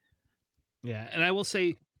 Yeah, and I will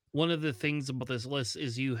say one of the things about this list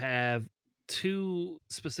is you have two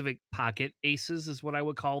specific pocket aces, is what I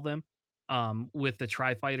would call them, with the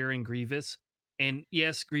Tri-Fighter and Grievous. And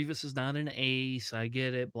yes, Grievous is not an ace. I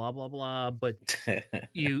get it, blah blah blah. But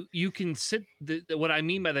you can sit. What I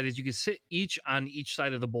mean by that is you can sit each on each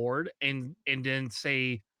side of the board, and then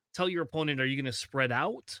tell your opponent, are you going to spread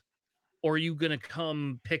out, or are you going to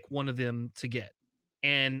come pick one of them to get?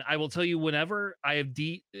 And I will tell you, whenever I have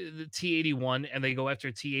the T81 and they go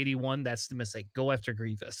after T81, that's the mistake. Go after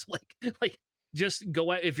Grievous. Like just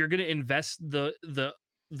go if you're going to invest the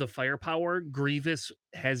firepower. Grievous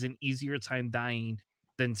has an easier time dying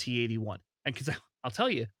than T81. And because I'll tell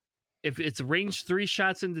you, if it's range 3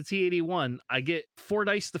 shots into T81, I get 4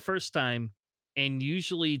 dice the first time, and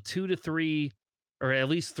usually 2 to 3, or at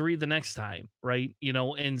least 3 the next time, right?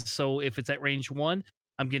 And so if it's at range 1,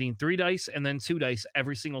 I'm getting 3 dice and then 2 dice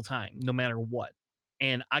every single time, no matter what.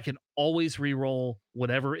 And I can always re-roll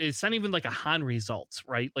whatever. It's not even like a Han results,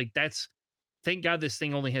 right? Like thank God this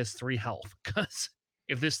thing only has 3 health, because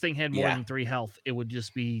if this thing had more than 3 health, it would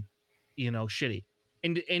just be, shitty.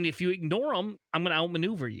 And if you ignore them, I'm going to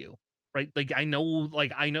outmaneuver you, right? Like I know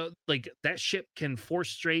that ship can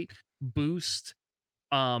force straight boost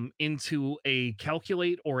into a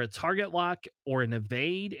calculate or a target lock or an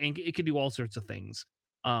evade, and it can do all sorts of things.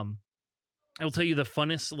 I'll tell you the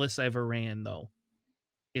funnest list I ever ran though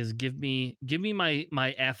is give me my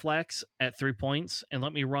Afflex at 3 points and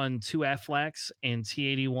let me run 2 Afflex and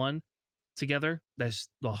T81 together.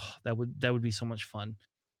 That would be so much fun.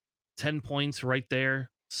 10 points right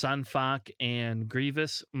there. Sunfok and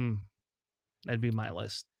Grievous. That'd be my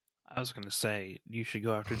list. I was going to say you should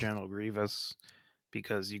go after General Grievous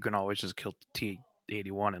because you can always just kill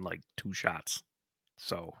T81 in like 2 shots.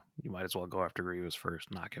 So you might as well go after Grievous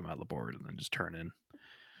first, knock him out of the board, and then just turn in.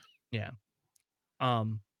 Yeah.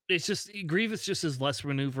 It's just Grievous just is less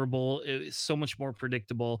maneuverable. It's so much more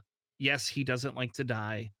predictable. Yes, he doesn't like to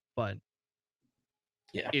die, but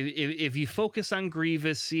yeah, if you focus on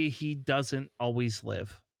Grievous, he doesn't always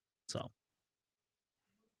live. So,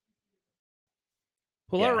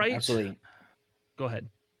 well, all right, absolutely. Go ahead.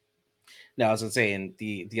 No, I was gonna say, and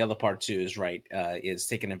the other part too is right. Is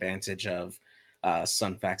taking advantage of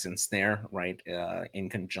Sunfax and Snare, right? In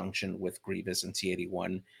conjunction with Grievous and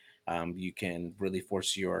T81, you can really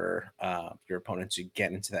force your opponent to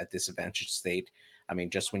get into that disadvantaged state. I mean,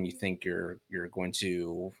 just when you think you're going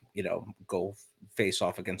to go face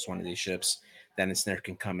off against one of these ships, then a Snare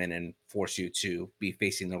can come in and force you to be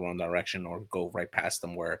facing the wrong direction or go right past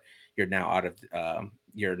them, where you're now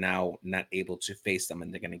you're now not able to face them,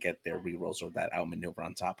 and they're going to get their rerolls or that outmaneuver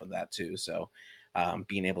on top of that too. So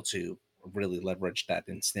being able to really leverage that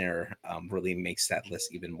ensnare really makes that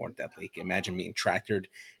list even more deadly. Imagine being tractored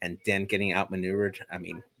and then getting outmaneuvered. I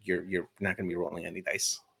mean, you're not going to be rolling any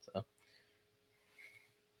dice. So.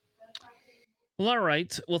 Well, all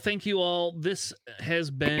right. Well, thank you all. This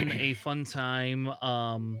has been a fun time.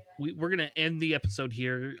 We're going to end the episode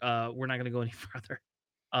here. We're not going to go any further.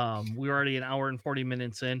 We're already an hour and 40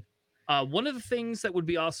 minutes in. One of the things that would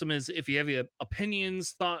be awesome is if you have your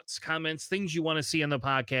opinions, thoughts, comments, things you want to see on the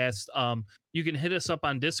podcast, you can hit us up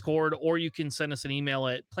on Discord, or you can send us an email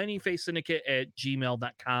at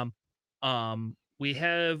planningphasesyndicate@gmail.com. We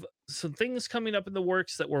have some things coming up in the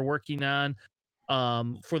works that we're working on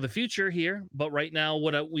for the future here. But right now,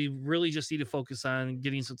 we really just need to focus on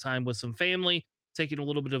getting some time with some family, taking a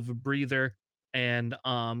little bit of a breather, and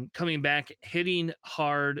coming back hitting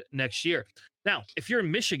hard next year. Now, if you're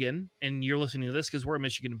in Michigan and you're listening to this, because we're a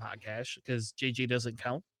Michigan podcast, because JJ doesn't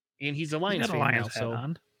count, and he's a Lions fan now,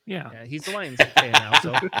 so yeah, he's a Lions fan now.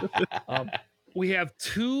 So we have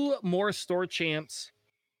 2 more store champs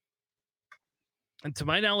And to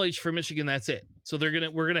my knowledge, for Michigan, that's it. So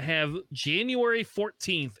we're gonna have January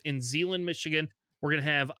 14th in Zeeland, Michigan. We're gonna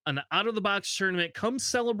have an out of the box tournament. Come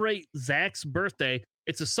celebrate Zach's birthday.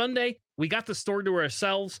 It's a Sunday. We got the store to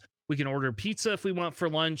ourselves. We can order pizza if we want for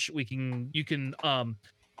lunch. You can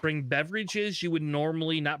bring beverages you would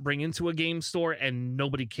normally not bring into a game store, and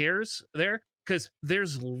nobody cares there because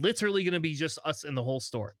there's literally gonna be just us in the whole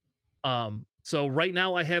store. So right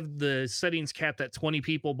now I have the settings capped at 20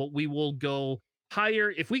 people, but we will go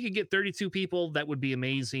higher. If we could get 32 people, that would be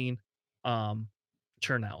amazing.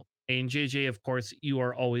 Turnout. And JJ, of course, you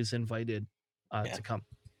are always invited to come.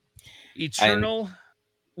 Eternal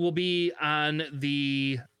will be on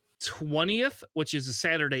the 20th, which is a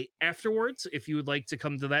Saturday afterwards. If you would like to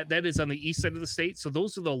come to that, that is on the east side of the state. So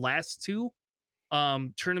those are the last two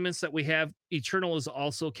tournaments that we have. Eternal is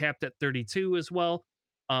also capped at 32 as well.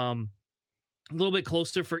 A little bit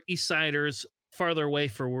closer for East Siders, farther away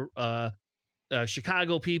for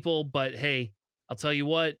Chicago people. But hey, I'll tell you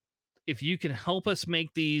what, if you can help us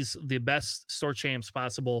make these the best store champs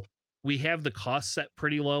possible, we have the cost set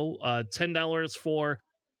pretty low. $10 for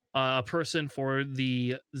a person for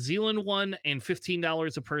the Zeeland one, and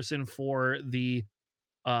 $15 a person for the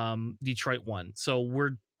Detroit one. So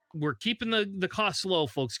we're keeping the costs low,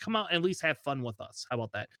 folks. Come out and at least have fun with us. How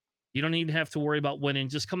about that? You don't even have to worry about winning.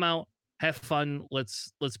 Just come out, have fun.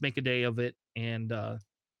 Let's make a day of it. And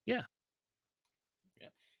yeah.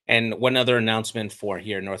 And one other announcement for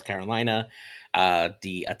here in North Carolina,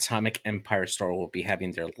 the Atomic Empire store will be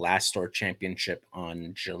having their last store championship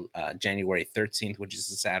on January 13th, which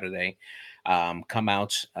is a Saturday. Come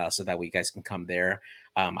out so that you guys can come there.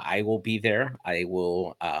 I will be there. I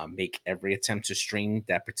will make every attempt to stream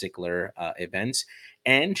that particular event.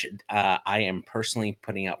 And I am personally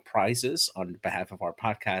putting out prizes on behalf of our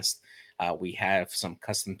podcast. We have some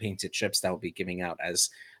custom painted chips that will be giving out as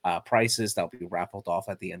prizes that will be raffled off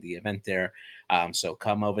at the end of the event there. So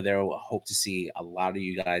come over there. We'll hope to see a lot of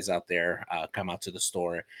you guys out there. Come out to the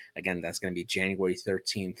store. Again, that's going to be January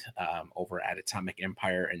 13th over at Atomic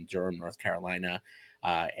Empire in Durham, North Carolina.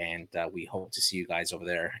 And we hope to see you guys over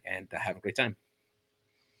there and have a great time.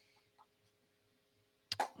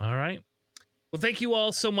 All right. Well, thank you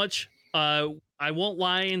all so much. I won't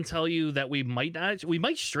lie and tell you that we might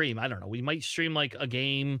stream. I don't know. We might stream like a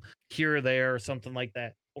game here or there or something like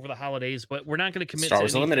that over the holidays, but we're not going to commit Star to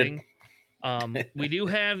Wars anything. Unlimited. We do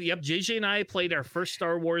have, JJ and I played our first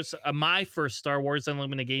Star Wars, my first Star Wars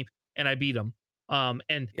Unlimited game, and I beat him.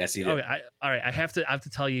 And yes, you did. Okay, all right. I have to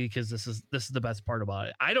tell you because this is the best part about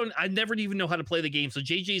it. I never even know how to play the game. So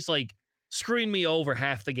JJ's like screwing me over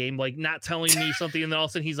half the game, like not telling me something, and then all of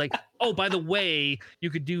a sudden he's like, "Oh, by the way, you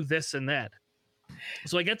could do this and that."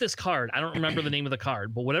 So I get this card. I don't remember the name of the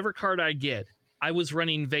card, but whatever card I get, I was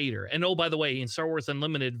running Vader. And oh, by the way, in Star Wars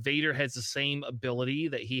Unlimited, Vader has the same ability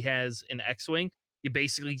that he has in X-Wing. You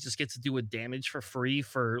basically just get to do a damage for free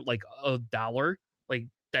for like $1. Like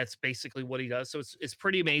that's basically what he does. So it's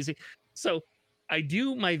pretty amazing. So I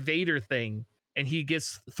do my Vader thing, and he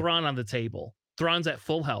gets Thrawn on the table. Thrawn's at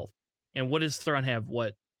full health. And what does Thrawn have?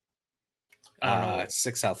 What?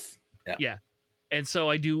 6 health. Yeah. And so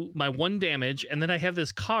I do my 1 damage, and then I have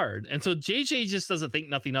this card. And so JJ just doesn't think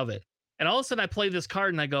nothing of it. And all of a sudden I play this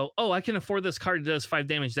card and I go, oh, I can afford this card. It does 5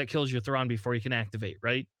 damage. That kills your Thrawn before you can activate,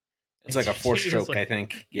 right? It's like a 4-stroke, like, I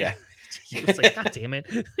think. Yeah. It's like, God damn it.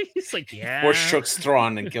 He's like, yeah. 4 strokes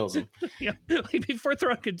Thrawn and kills him. Yeah. Like before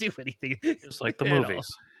Thrawn could do anything. Just like the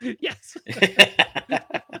movies. Yes. It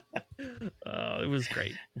was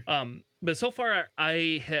great. But so far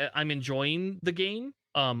I'm enjoying the game.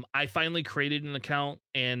 I finally created an account,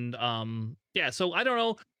 and so I don't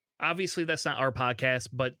know. Obviously that's not our podcast,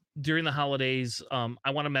 but during the holidays,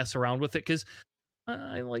 I want to mess around with it because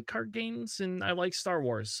I like card games and I like Star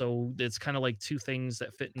Wars. So it's kind of like 2 things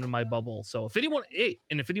that fit into my bubble. So if anyone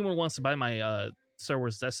wants to buy my Star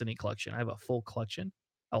Wars Destiny collection, I have a full collection.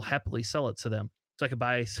 I'll happily sell it to them. So I could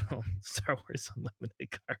buy some Star Wars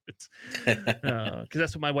Unlimited cards. Because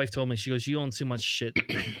that's what my wife told me. She goes, you own too much shit.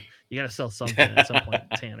 You got to sell something at some point,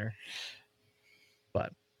 Tanner.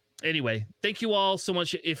 But anyway, thank you all so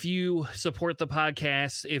much. If you support the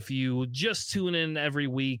podcast, if you just tune in every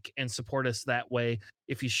week and support us that way,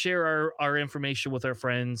 if you share our information with our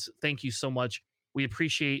friends, thank you so much. We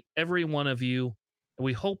appreciate every one of you. And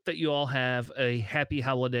we hope that you all have a happy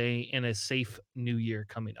holiday and a safe new year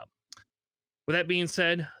coming up. With that being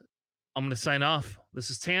said, I'm going to sign off.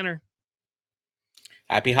 This is Tanner.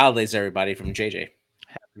 Happy holidays, everybody, from JJ.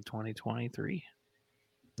 Happy 2023.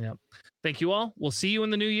 Yep. Thank you all. We'll see you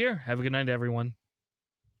in the new year. Have a good night, everyone.